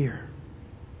fear.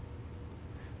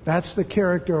 That's the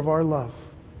character of our love.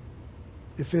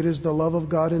 If it is the love of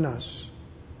God in us.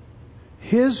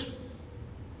 His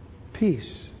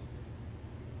peace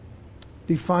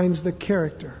defines the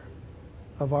character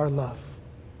of our love.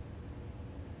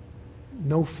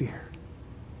 No fear.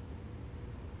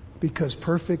 Because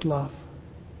perfect love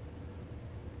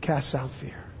casts out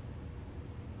fear.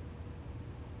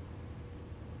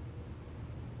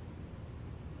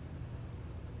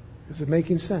 Is it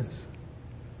making sense?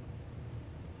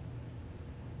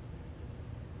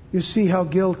 You see how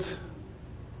guilt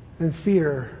and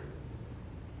fear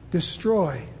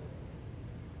destroy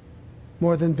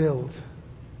more than build.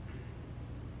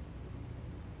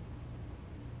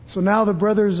 So now the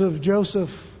brothers of Joseph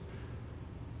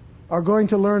are going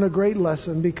to learn a great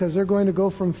lesson, because they're going to go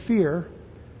from fear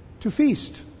to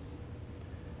feast.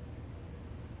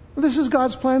 This is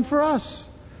God's plan for us,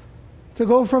 to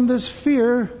go from this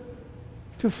fear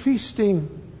to feasting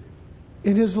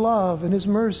in His love and His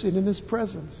mercy and in His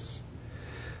presence.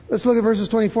 Let's look at verses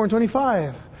 24 and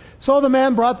 25. So the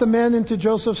man brought the men into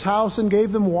Joseph's house and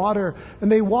gave them water,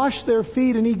 and they washed their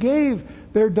feet, and he gave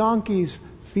their donkeys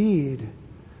feed.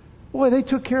 Boy, they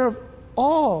took care of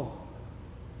all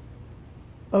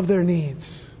of their needs,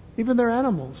 even their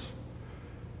animals.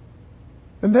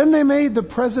 And then they made the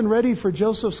present ready for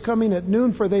Joseph's coming at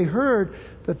noon, for they heard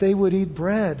that they would eat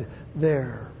bread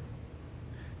there.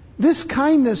 This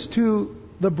kindness to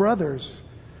the brothers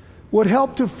would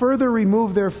help to further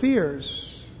remove their fears,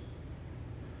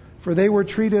 for they were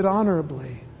treated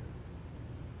honorably.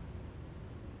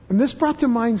 And this brought to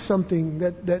mind something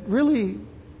that really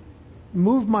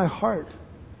moved my heart.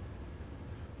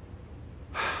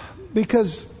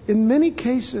 Because in many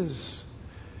cases,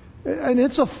 and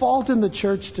it's a fault in the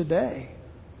church today,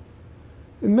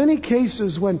 in many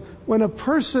cases when a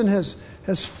person has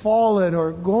fallen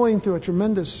or going through a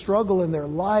tremendous struggle in their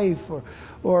life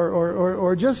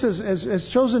or just has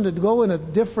chosen to go in a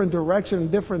different direction, a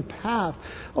different path,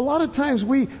 a lot of times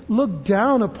we look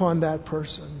down upon that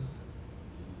person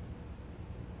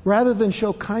rather than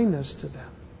show kindness to them.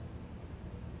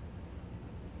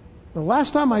 The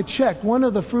last time I checked, one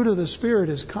of the fruit of the Spirit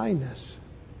is kindness.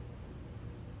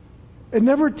 It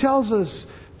never tells us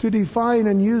to define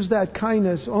and use that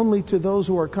kindness only to those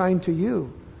who are kind to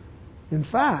you. In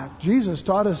fact, Jesus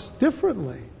taught us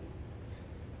differently.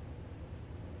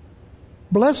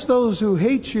 Bless those who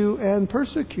hate you and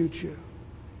persecute you.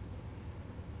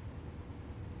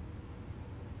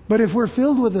 But if we're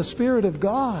filled with the Spirit of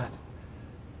God,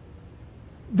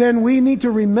 then we need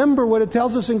to remember what it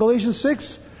tells us in Galatians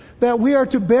 6, that we are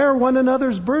to bear one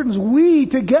another's burdens. We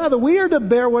together, we are to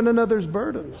bear one another's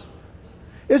burdens.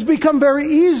 It's become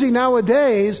very easy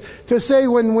nowadays to say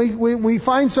when we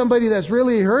find somebody that's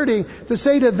really hurting, to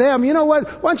say to them, you know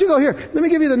what, why don't you go here? Let me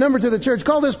give you the number to the church.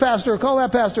 Call this pastor or call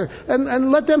that pastor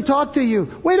and let them talk to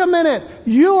you. Wait a minute.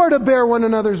 You are to bear one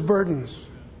another's burdens.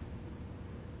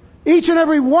 Each and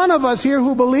every one of us here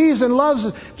who believes and loves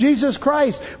Jesus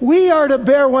Christ, we are to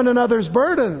bear one another's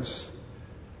burdens.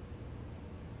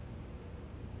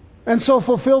 And so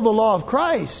fulfill the law of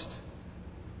Christ.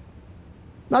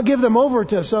 Not give them over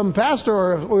to some pastor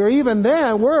or even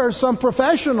then, we're some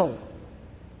professional.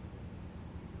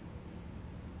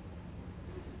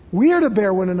 We are to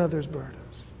bear one another's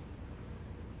burdens.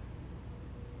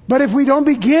 But if we don't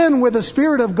begin with the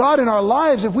Spirit of God in our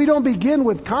lives, if we don't begin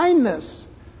with kindness,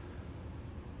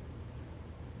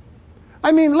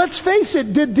 I mean, let's face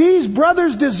it, did these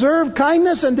brothers deserve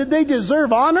kindness and did they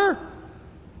deserve honor?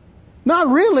 Not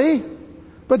really.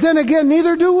 But then again,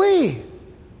 neither do we.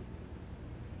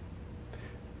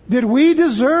 Did we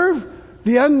deserve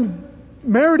the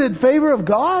unmerited favor of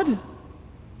God?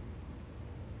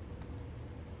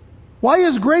 Why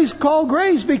is grace called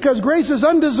grace? Because grace is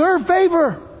undeserved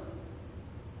favor.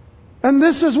 And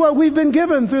this is what we've been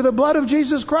given through the blood of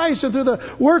Jesus Christ and through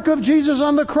the work of Jesus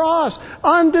on the cross.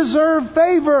 Undeserved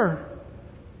favor.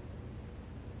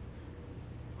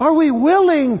 Are we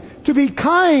willing to be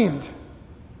kind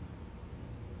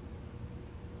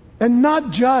and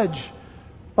not judge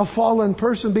a fallen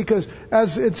person? Because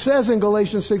as it says in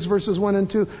Galatians 6 verses 1 and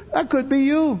 2, that could be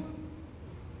you.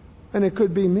 And it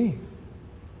could be me.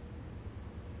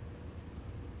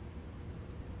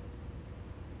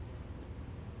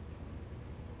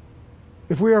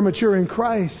 If we are mature in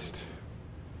Christ,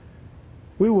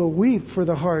 we will weep for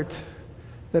the heart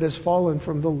that has fallen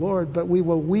from the Lord, but we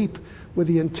will weep with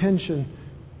the intention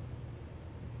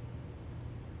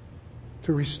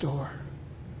to restore.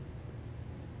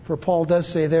 For Paul does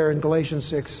say there in Galatians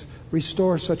 6,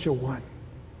 restore such a one.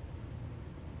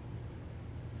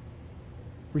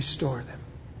 Restore them.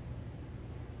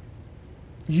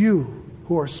 You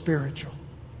who are spiritual,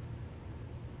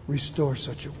 restore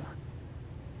such a one.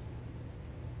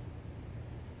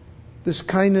 This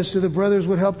kindness to the brothers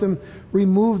would help them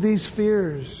remove these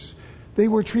fears. They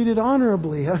were treated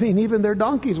honorably. I mean, even their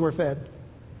donkeys were fed.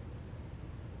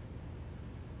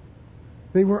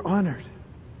 They were honored.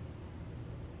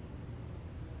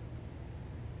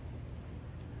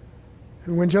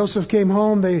 And when Joseph came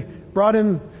home, they brought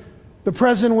him the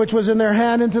present which was in their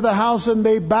hand into the house, and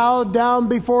they bowed down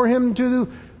before him to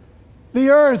the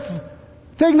earth.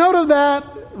 Take note of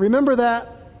that. Remember that.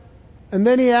 And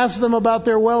then he asked them about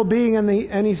their well-being,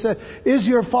 and he said, is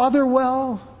your father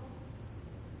well?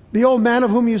 The old man of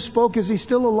whom you spoke, is he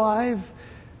still alive?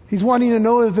 He's wanting to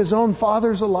know if his own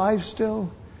father's alive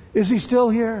still. Is he still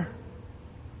here?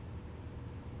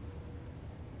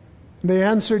 They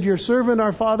answered, "Your servant,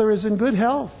 our father, is in good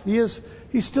health. He's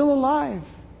still alive."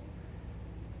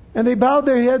 And they bowed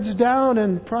their heads down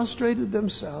and prostrated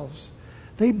themselves.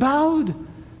 They bowed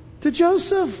to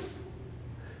Joseph.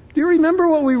 Do you remember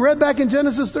what we read back in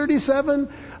Genesis 37?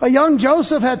 A young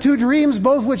Joseph had 2 dreams,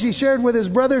 both which he shared with his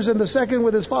brothers, and the second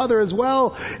with his father as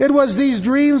well. It was these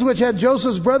dreams which had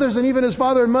Joseph's brothers and even his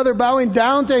father and mother bowing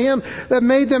down to him that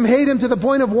made them hate him to the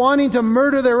point of wanting to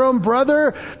murder their own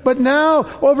brother. But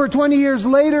now, over 20 years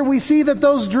later, we see that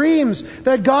those dreams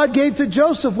that God gave to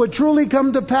Joseph would truly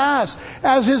come to pass,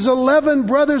 as his 11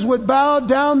 brothers would bow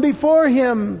down before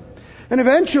him. And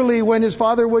eventually, when his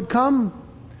father would come,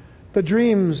 the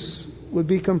dreams would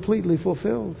be completely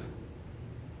fulfilled.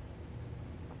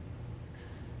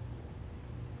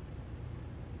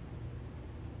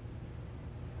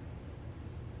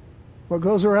 What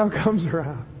goes around comes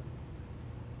around.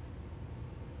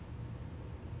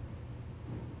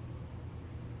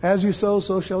 As you sow,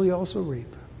 so shall you also reap.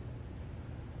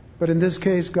 But in this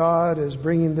case, God is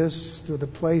bringing this to the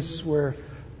place where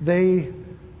they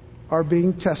are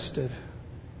being tested.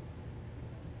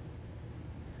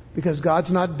 Because God's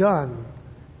not done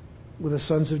with the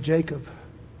sons of Jacob.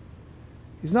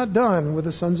 He's not done with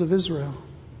the sons of Israel.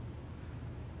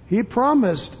 He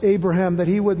promised Abraham that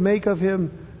he would make of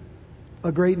him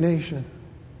a great nation.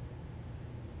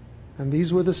 And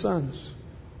these were the sons.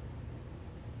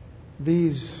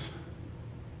 These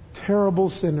terrible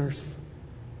sinners.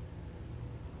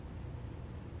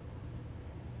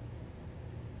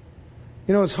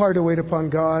 You know, it's hard to wait upon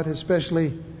God,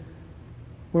 especially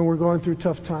when we're going through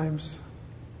tough times.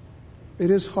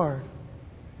 It is hard.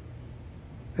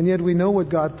 And yet we know what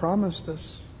God promised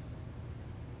us.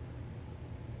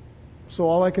 So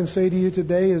all I can say to you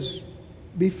today is,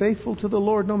 be faithful to the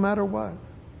Lord no matter what.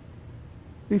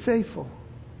 Be faithful.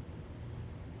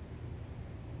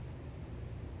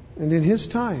 And in His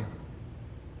time,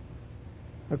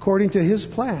 according to His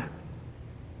plan,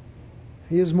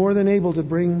 He is more than able to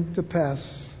bring to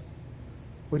pass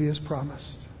what He has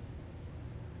promised.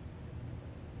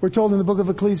 We're told in the book of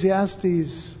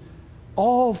Ecclesiastes,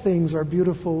 all things are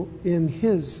beautiful in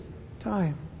His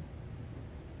time.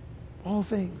 All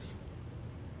things.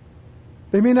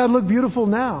 They may not look beautiful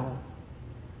now,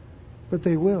 but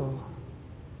they will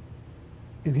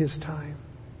in His time.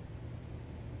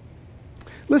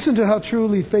 Listen to how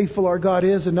truly faithful our God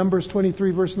is. In Numbers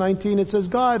 23 verse 19 it says,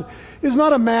 God is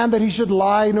not a man that He should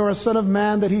lie, nor a son of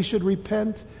man that He should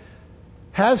repent.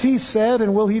 Has He said,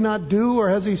 and will He not do? Or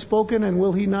has He spoken, and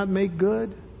will He not make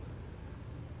good?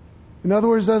 In other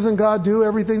words, doesn't God do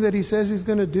everything that He says He's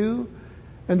going to do?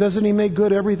 And doesn't He make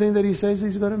good everything that He says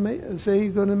He's going to make? Say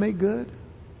He's going to make good?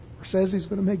 Or says He's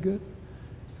going to make good?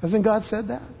 Hasn't God said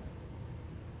that?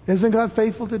 Isn't God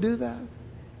faithful to do that?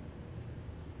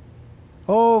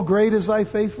 Oh, great is Thy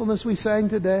faithfulness, we sang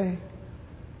today.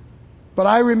 But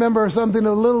I remember something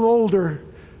a little older.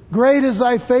 Great is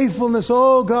Thy faithfulness,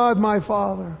 O God, my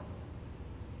Father.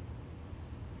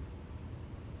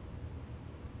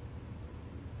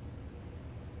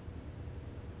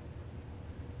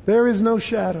 There is no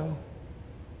shadow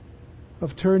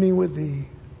of turning with Thee.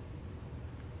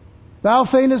 Thou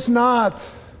faintest not.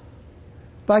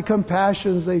 Thy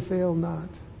compassions, they fail not.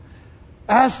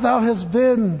 As Thou hast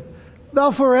been,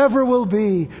 Thou forever will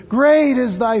be. Great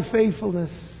is Thy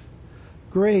faithfulness.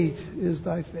 Great is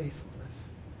Thy faithfulness.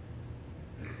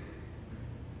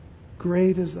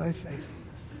 Great is Thy faithfulness.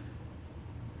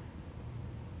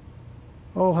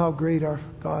 Oh, how great our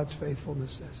God's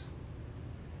faithfulness is.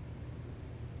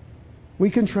 We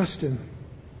can trust Him.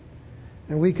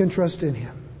 And we can trust in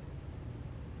Him.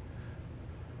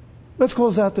 Let's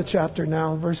close out the chapter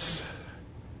now. Verse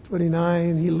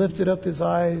 29. He lifted up his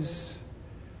eyes.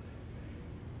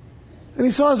 And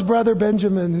he saw his brother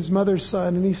Benjamin, his mother's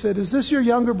son. And he said, Is this your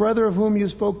younger brother of whom you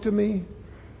spoke to me?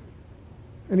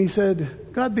 And he said,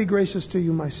 God be gracious to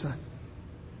you, my son.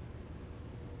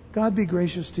 God be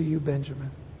gracious to you,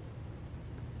 Benjamin.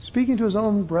 Speaking to his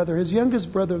own brother, his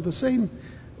youngest brother, of the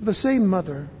same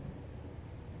mother.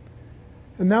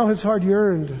 And now his heart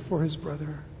yearned for his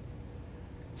brother.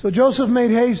 So Joseph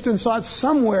made haste and sought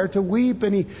somewhere to weep,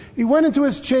 and he went into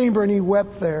his chamber and he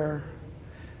wept there.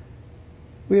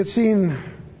 We had seen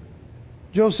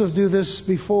Joseph do this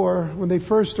before when they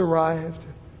first arrived,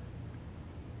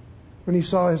 when he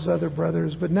saw his other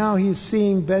brothers. But now he's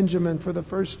seeing Benjamin for the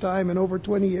first time in over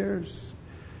 20 years.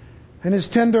 And his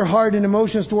tender heart and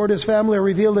emotions toward his family are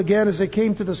revealed again as they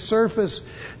came to the surface.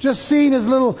 Just seeing his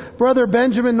little brother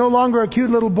Benjamin, no longer a cute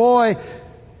little boy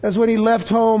as when he left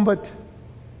home, but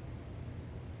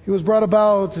he was brought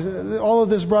about, all of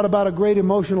this brought about a great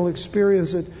emotional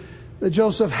experience that that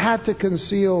Joseph had to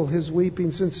conceal his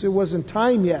weeping since it wasn't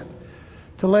time yet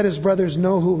to let his brothers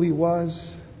know who he was.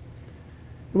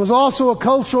 It was also a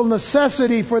cultural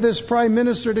necessity for this prime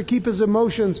minister to keep his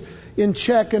emotions in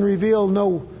check and reveal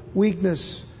no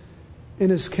weakness in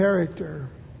his character.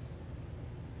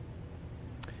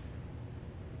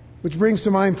 Which brings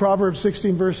to mind Proverbs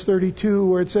 16 verse 32,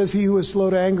 where it says, "He who is slow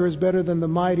to anger is better than the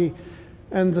mighty."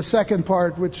 And the second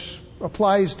part, which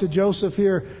applies to Joseph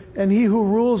here, "And he who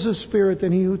rules his spirit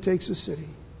than he who takes a city."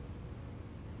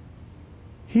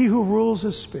 He who rules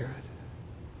his spirit.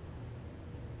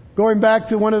 Going back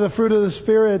to one of the fruit of the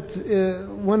Spirit,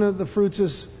 one of the fruits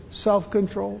is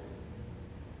self-control.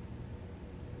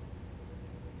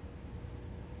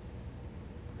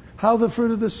 How the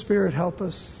fruit of the Spirit help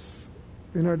us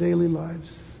in our daily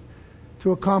lives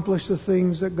to accomplish the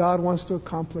things that God wants to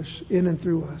accomplish in and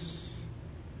through us.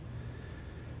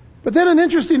 But then an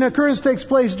interesting occurrence takes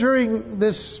place during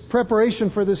this preparation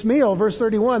for this meal. Verse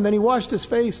 31, "Then he washed his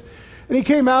face, and he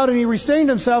came out and he restrained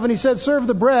himself, and he said, 'Serve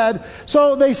the bread.'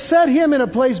 So they set him in a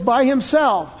place by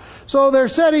himself." So they're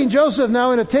setting Joseph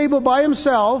now in a table by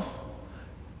himself,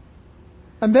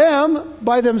 and them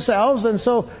by themselves. And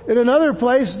so in another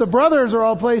place, the brothers are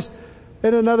all placed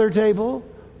in another table.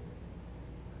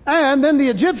 And then the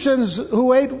Egyptians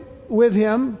who ate with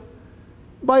him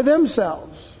by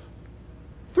themselves.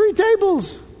 3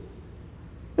 tables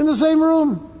in the same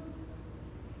room.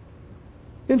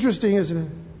 Interesting, isn't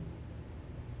it?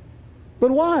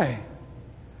 But why?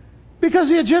 Because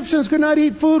the Egyptians could not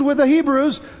eat food with the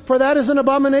Hebrews, for that is an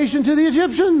abomination to the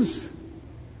Egyptians.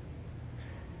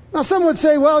 Now some would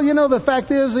say, well, the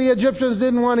fact is the Egyptians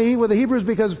didn't want to eat with the Hebrews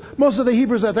because most of the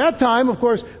Hebrews at that time, of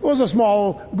course, it was a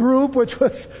small group, which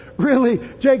was really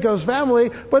Jacob's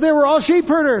family, but they were all sheep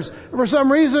herders. For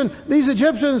some reason, these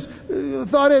Egyptians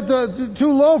thought it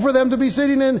too low for them to be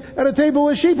sitting at a table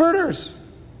with sheep herders,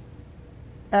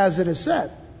 as it is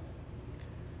said.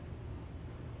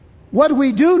 What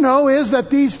we do know is that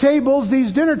these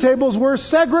dinner tables, were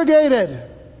segregated.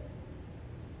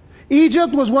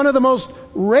 Egypt was one of the most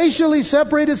racially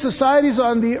separated societies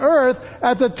on the earth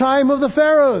at the time of the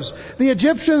pharaohs. The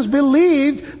Egyptians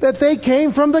believed that they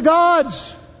came from the gods.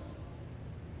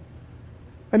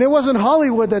 And it wasn't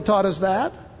Hollywood that taught us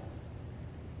that.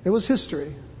 It was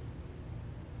history.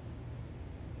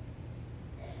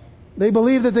 They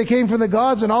believed that they came from the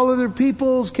gods and all other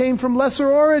peoples came from lesser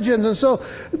origins. And so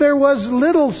there was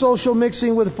little social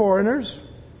mixing with foreigners.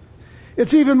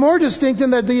 It's even more distinct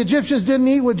in that the Egyptians didn't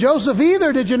eat with Joseph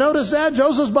either. Did you notice that?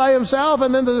 Joseph's by himself,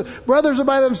 and then the brothers are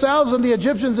by themselves, and the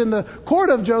Egyptians in the court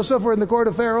of Joseph or in the court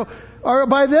of Pharaoh are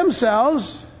by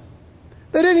themselves.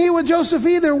 They didn't eat with Joseph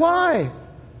either. Why?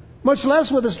 Much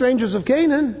less with the strangers of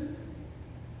Canaan.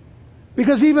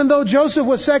 Because even though Joseph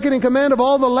was second in command of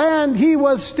all the land, he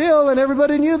was still, and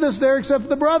everybody knew this there except for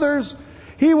the brothers,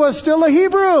 he was still a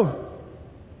Hebrew.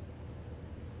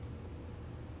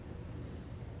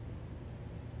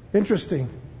 Interesting.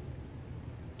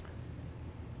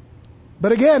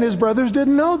 But again, his brothers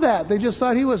didn't know that. They just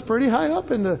thought he was pretty high up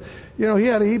in the, he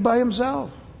had to eat by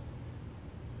himself.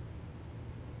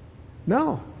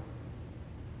 No.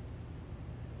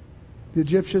 The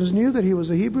Egyptians knew that he was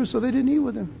a Hebrew, so they didn't eat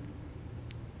with him.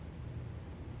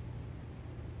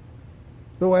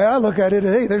 The way I look at it,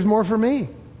 hey, there's more for me.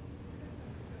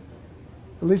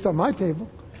 At least on my table.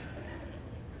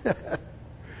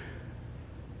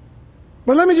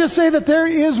 But let me just say that there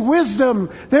is wisdom.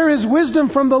 There is wisdom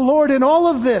from the Lord in all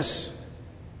of this.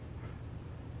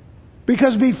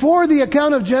 Because before the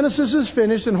account of Genesis is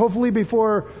finished, and hopefully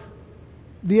before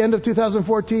the end of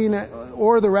 2014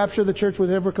 or the rapture of the church,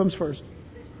 whatever comes first.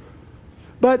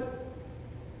 But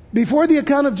before the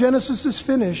account of Genesis is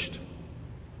finished,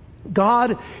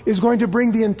 God is going to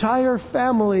bring the entire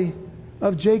family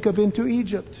of Jacob into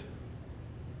Egypt,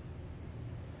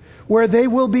 where they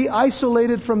will be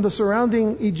isolated from the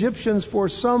surrounding Egyptians for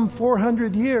some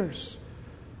 400 years.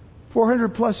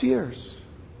 400 plus years.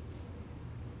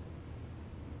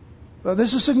 Well,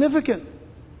 this is significant.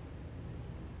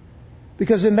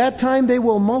 Because in that time they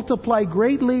will multiply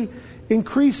greatly,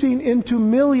 increasing into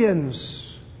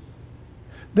millions.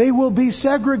 They will be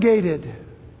segregated.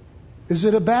 Is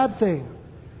it a bad thing?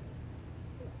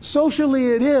 Socially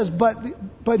it is,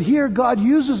 but here God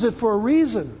uses it for a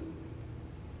reason.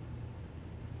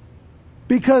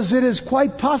 Because it is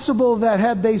quite possible that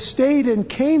had they stayed in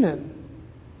Canaan,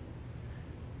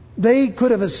 they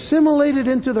could have assimilated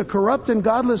into the corrupt and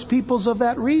godless peoples of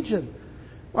that region.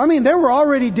 I mean, there were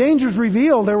already dangers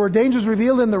revealed. There were dangers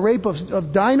revealed in the rape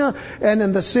of Dinah and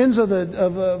in the sins of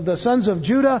the sons of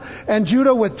Judah and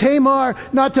Judah with Tamar,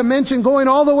 not to mention going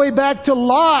all the way back to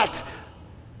Lot.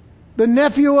 the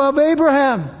nephew of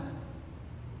Abraham,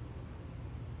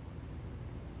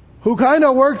 who kind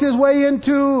of worked his way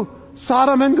into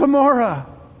Sodom and Gomorrah.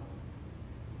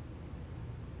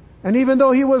 And even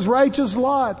though he was righteous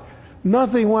Lot,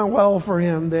 nothing went well for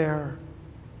him there.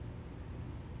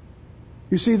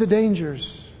 You see the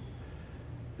dangers.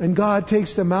 And God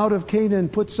takes them out of Canaan,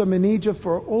 puts them in Egypt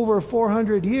for over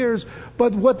 400 years.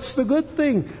 But what's the good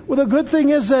thing? Well, the good thing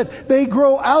is that they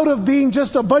grow out of being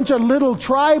just a bunch of little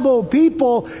tribal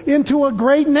people into a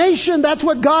great nation. That's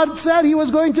what God said He was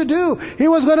going to do. He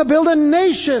was going to build a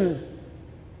nation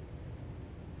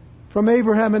from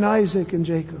Abraham and Isaac and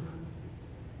Jacob.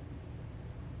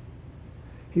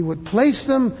 He would place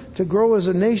them to grow as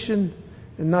a nation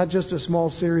and not just a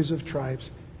small series of tribes.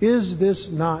 Is this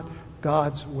not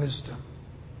God's wisdom?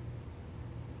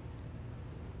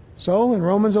 So in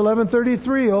Romans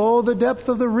 11:33, oh, the depth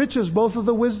of the riches, both of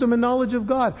the wisdom and knowledge of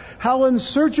God. How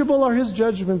unsearchable are His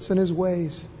judgments and His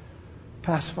ways,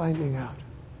 past finding out.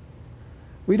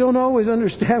 We don't always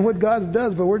understand what God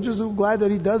does, but we're just so glad that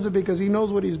He does it because He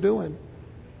knows what He's doing.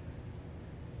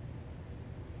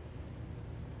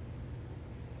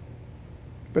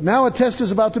 But now a test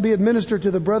is about to be administered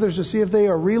to the brothers to see if they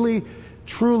are really,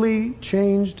 truly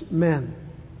changed men.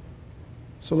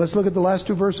 So let's look at the last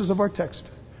two verses of our text.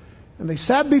 And they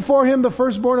sat before him, the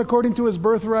firstborn according to his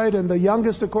birthright, and the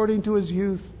youngest according to his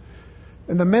youth.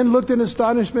 And the men looked in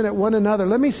astonishment at one another.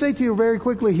 Let me say to you very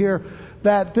quickly here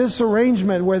that this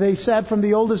arrangement where they sat from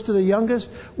the oldest to the youngest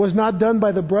was not done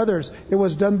by the brothers. It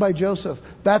was done by Joseph.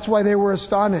 That's why they were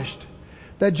astonished.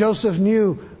 That Joseph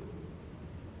knew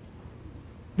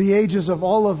the ages of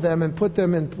all of them and put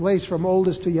them in place from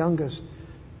oldest to youngest.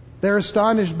 They're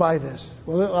astonished by this.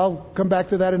 Well, I'll come back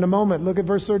to that in a moment. Look at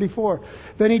verse 34.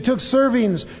 Then he took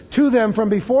servings to them from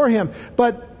before him.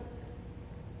 But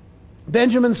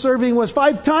Benjamin's serving was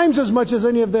 5 times as much as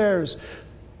any of theirs.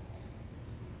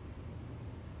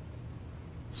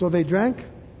 So they drank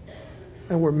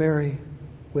and were merry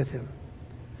with him.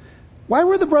 Why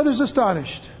were the brothers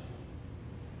astonished?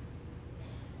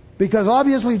 Because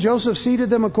obviously Joseph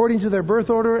seated them according to their birth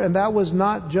order, and that was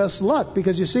not just luck.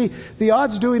 Because you see, the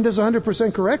odds doing this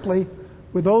 100% correctly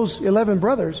with those 11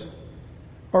 brothers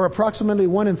are approximately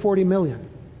 1 in 40 million.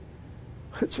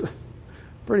 It's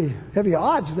pretty heavy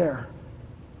odds there.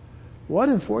 1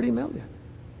 in 40 million.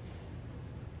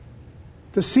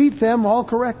 To seat them all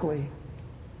correctly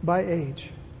by age.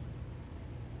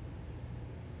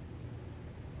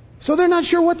 So they're not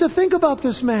sure what to think about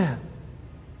this man.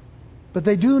 But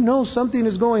they do know something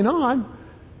is going on,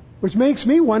 which makes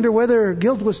me wonder whether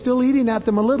guilt was still eating at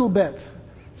them a little bit.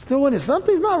 Still wondering,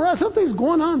 something's not right, something's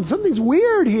going on, something's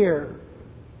weird here.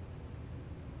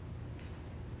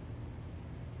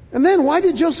 And then why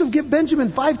did Joseph give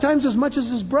Benjamin 5 times as much as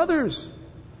his brothers?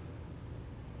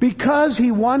 Because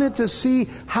he wanted to see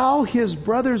how his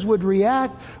brothers would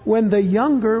react when the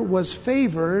younger was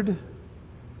favored,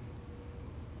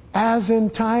 as in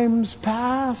times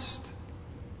past.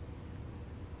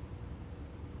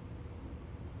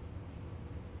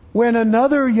 When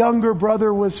another younger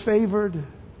brother was favored.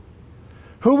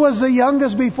 Who was the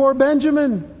youngest before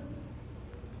Benjamin?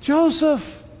 Joseph.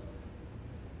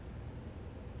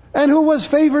 And who was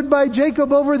favored by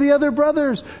Jacob over the other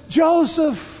brothers?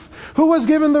 Joseph. Who was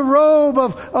given the robe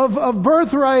of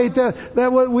birthright,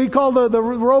 that what we call the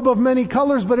robe of many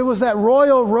colors, but it was that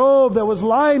royal robe that was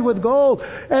lined with gold,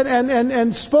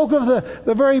 and spoke of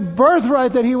the very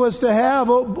birthright that he was to have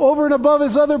over and above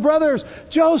his other brothers.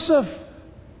 Joseph.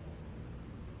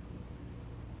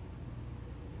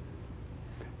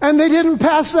 And they didn't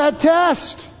pass that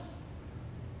test.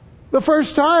 The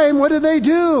first time, what did they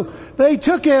do? They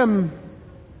took him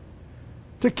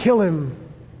to kill him.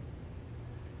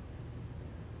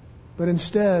 But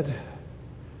instead,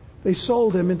 they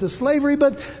sold him into slavery.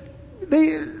 But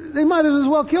they might as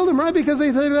well kill him, right? Because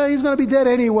they thought, well, he's going to be dead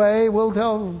anyway. We'll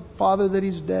tell Father that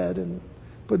he's dead and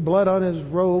put blood on his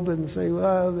robe and say,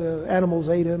 well, the animals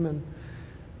ate him.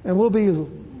 And we'll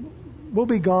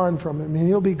be gone from him, and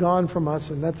he'll be gone from us,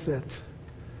 and that's it.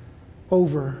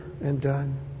 Over and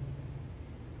done.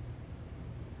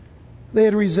 They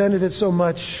had resented it so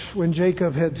much when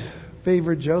Jacob had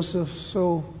favored Joseph.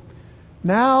 So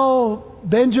now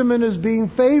Benjamin is being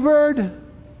favored.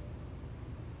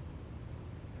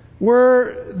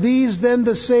 Were these then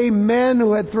the same men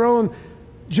who had thrown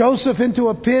Joseph into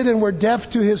a pit and were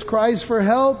deaf to his cries for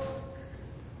help?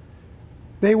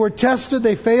 They were tested.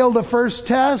 They failed the first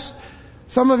test.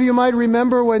 Some of you might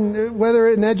remember when, whether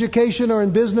in education or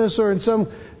in business or in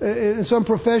some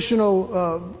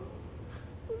professional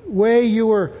way, you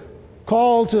were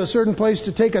called to a certain place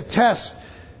to take a test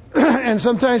And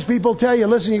sometimes people tell you,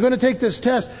 listen, you're going to take this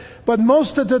test, but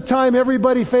most of the time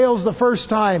everybody fails the first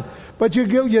time. But you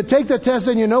take the test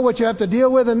and you know what you have to deal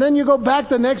with, and then you go back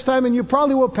the next time and you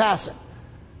probably will pass it.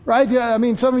 Right? Yeah, I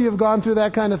mean, some of you have gone through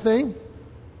that kind of thing.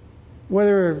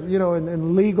 Whether,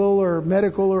 in legal or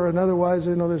medical or otherwise,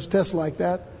 there's tests like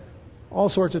that. All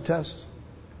sorts of tests.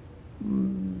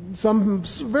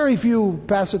 Very few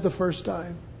pass it the first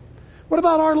time. What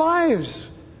about our lives?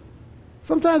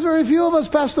 Sometimes very few of us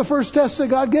pass the first test that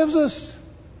God gives us.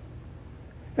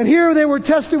 And here they were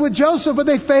tested with Joseph, but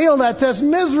they failed that test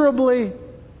miserably.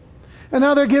 And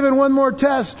now they're given one more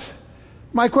test.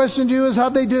 My question to you is,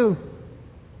 how'd they do?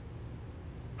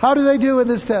 How do they do in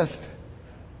this test?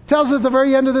 It tells us at the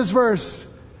very end of this verse.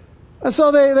 And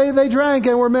so they drank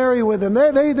and were merry with him.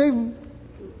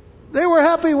 They were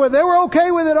happy with it. They were okay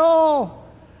with it all.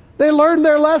 They learned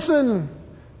their lesson.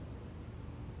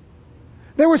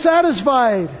 They were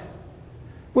satisfied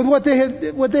with what they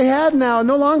had now.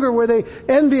 No longer were they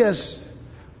envious.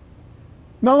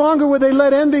 No longer would they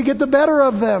let envy get the better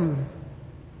of them.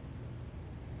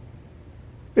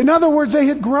 In other words, they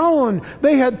had grown.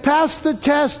 They had passed the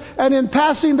test, and in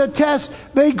passing the test,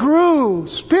 they grew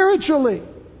spiritually.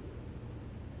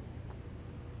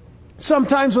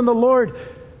 Sometimes when the Lord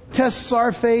tests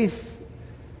our faith,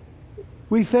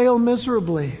 we fail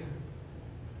miserably.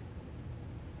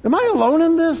 Am I alone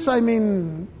in this? I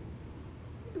mean,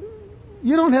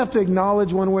 you don't have to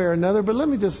acknowledge one way or another, but let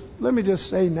me just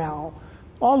say now,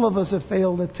 all of us have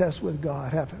failed the test with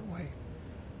God, haven't we?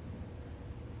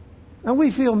 And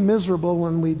we feel miserable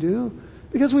when we do,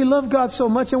 because we love God so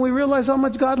much and we realize how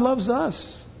much God loves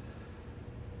us.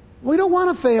 We don't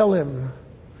want to fail Him.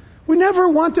 We never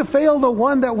want to fail the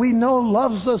one that we know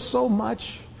loves us so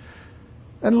much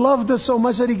and loved us so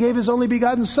much that He gave His only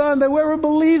begotten Son, that whoever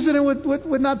believes in Him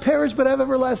would not perish but have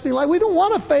everlasting life. We don't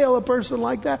want to fail a person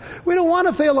like that. We don't want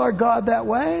to fail our God that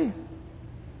way.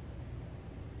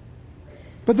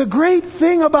 But the great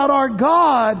thing about our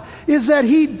God is that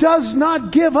He does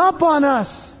not give up on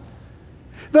us.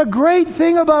 The great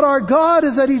thing about our God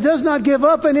is that He does not give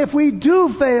up, and if we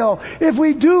do fail, if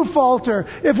we do falter,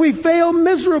 if we fail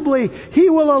miserably,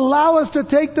 He will allow us to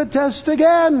take the test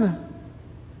again.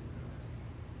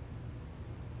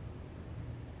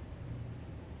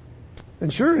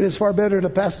 And sure, it is far better to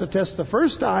pass the test the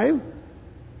first time.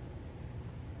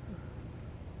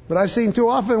 But I've seen too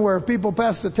often where people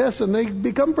pass the test and they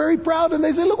become very proud and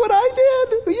they say, look what I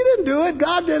did. You didn't do it.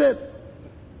 God did it.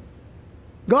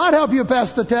 God helped you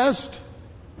pass the test.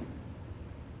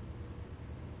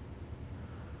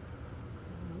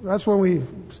 That's when we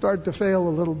start to fail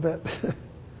a little bit.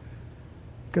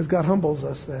 Because God humbles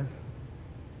us then.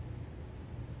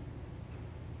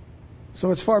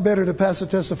 So it's far better to pass the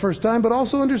test the first time, but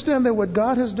also understand that what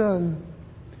God has done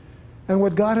and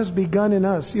what God has begun in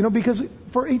us. Because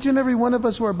for each and every one of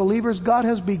us who are believers, God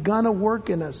has begun a work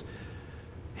in us.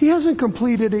 He hasn't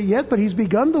completed it yet, but He's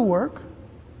begun the work.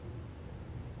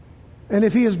 And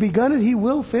if He has begun it, He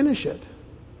will finish it.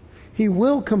 He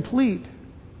will complete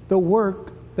the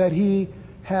work that He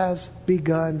has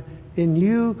begun in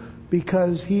you,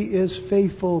 because He is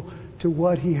faithful to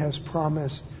what He has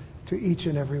promised to each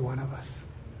and every one of us.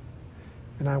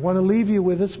 And I want to leave you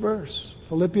with this verse,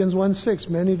 Philippians 1:6.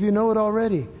 Many of you know it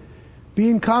already.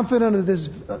 Being confident of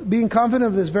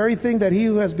this very thing, that He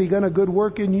who has begun a good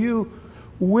work in you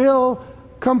will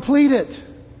complete it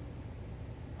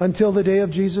until the day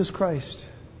of Jesus Christ.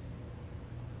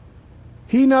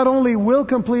 He not only will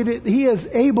complete it, He is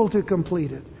able to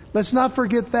complete it. Let's not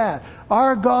forget that.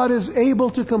 Our God is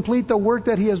able to complete the work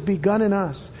that He has begun in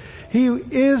us. He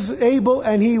is able,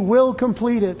 and He will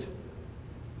complete it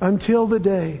until the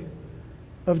day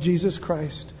of Jesus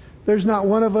Christ. There's not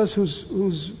one of us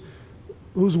whose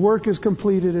work is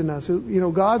completed in us.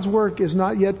 God's work is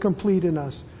not yet complete in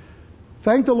us.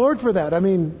 Thank the Lord for that. I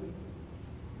mean,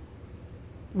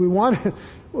 we want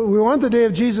the day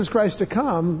of Jesus Christ to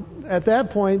come. At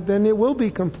that point, then it will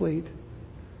be complete.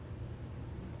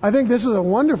 I think this is a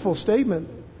wonderful statement,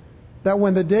 that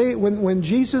when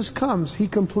Jesus comes, He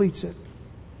completes it.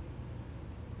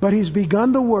 But He's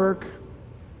begun the work,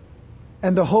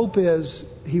 and the hope is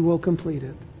He will complete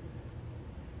it.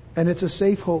 And it's a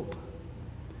safe hope.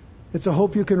 It's a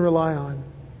hope you can rely on.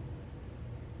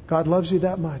 God loves you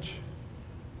that much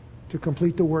to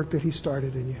complete the work that He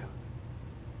started in you.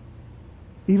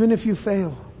 Even if you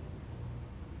fail.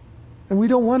 And we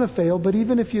don't want to fail, but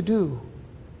even if you do,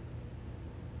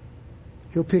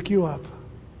 He'll pick you up.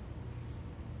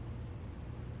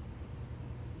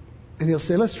 And He'll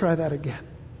say, let's try that again.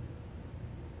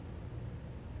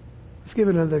 Let's give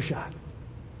it another shot.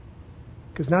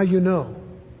 Because now you know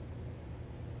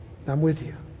I'm with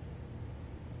you.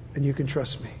 And you can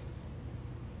trust me.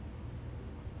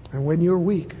 And when you're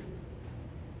weak,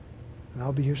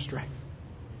 I'll be your strength.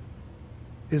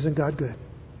 Isn't God good?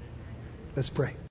 Let's pray.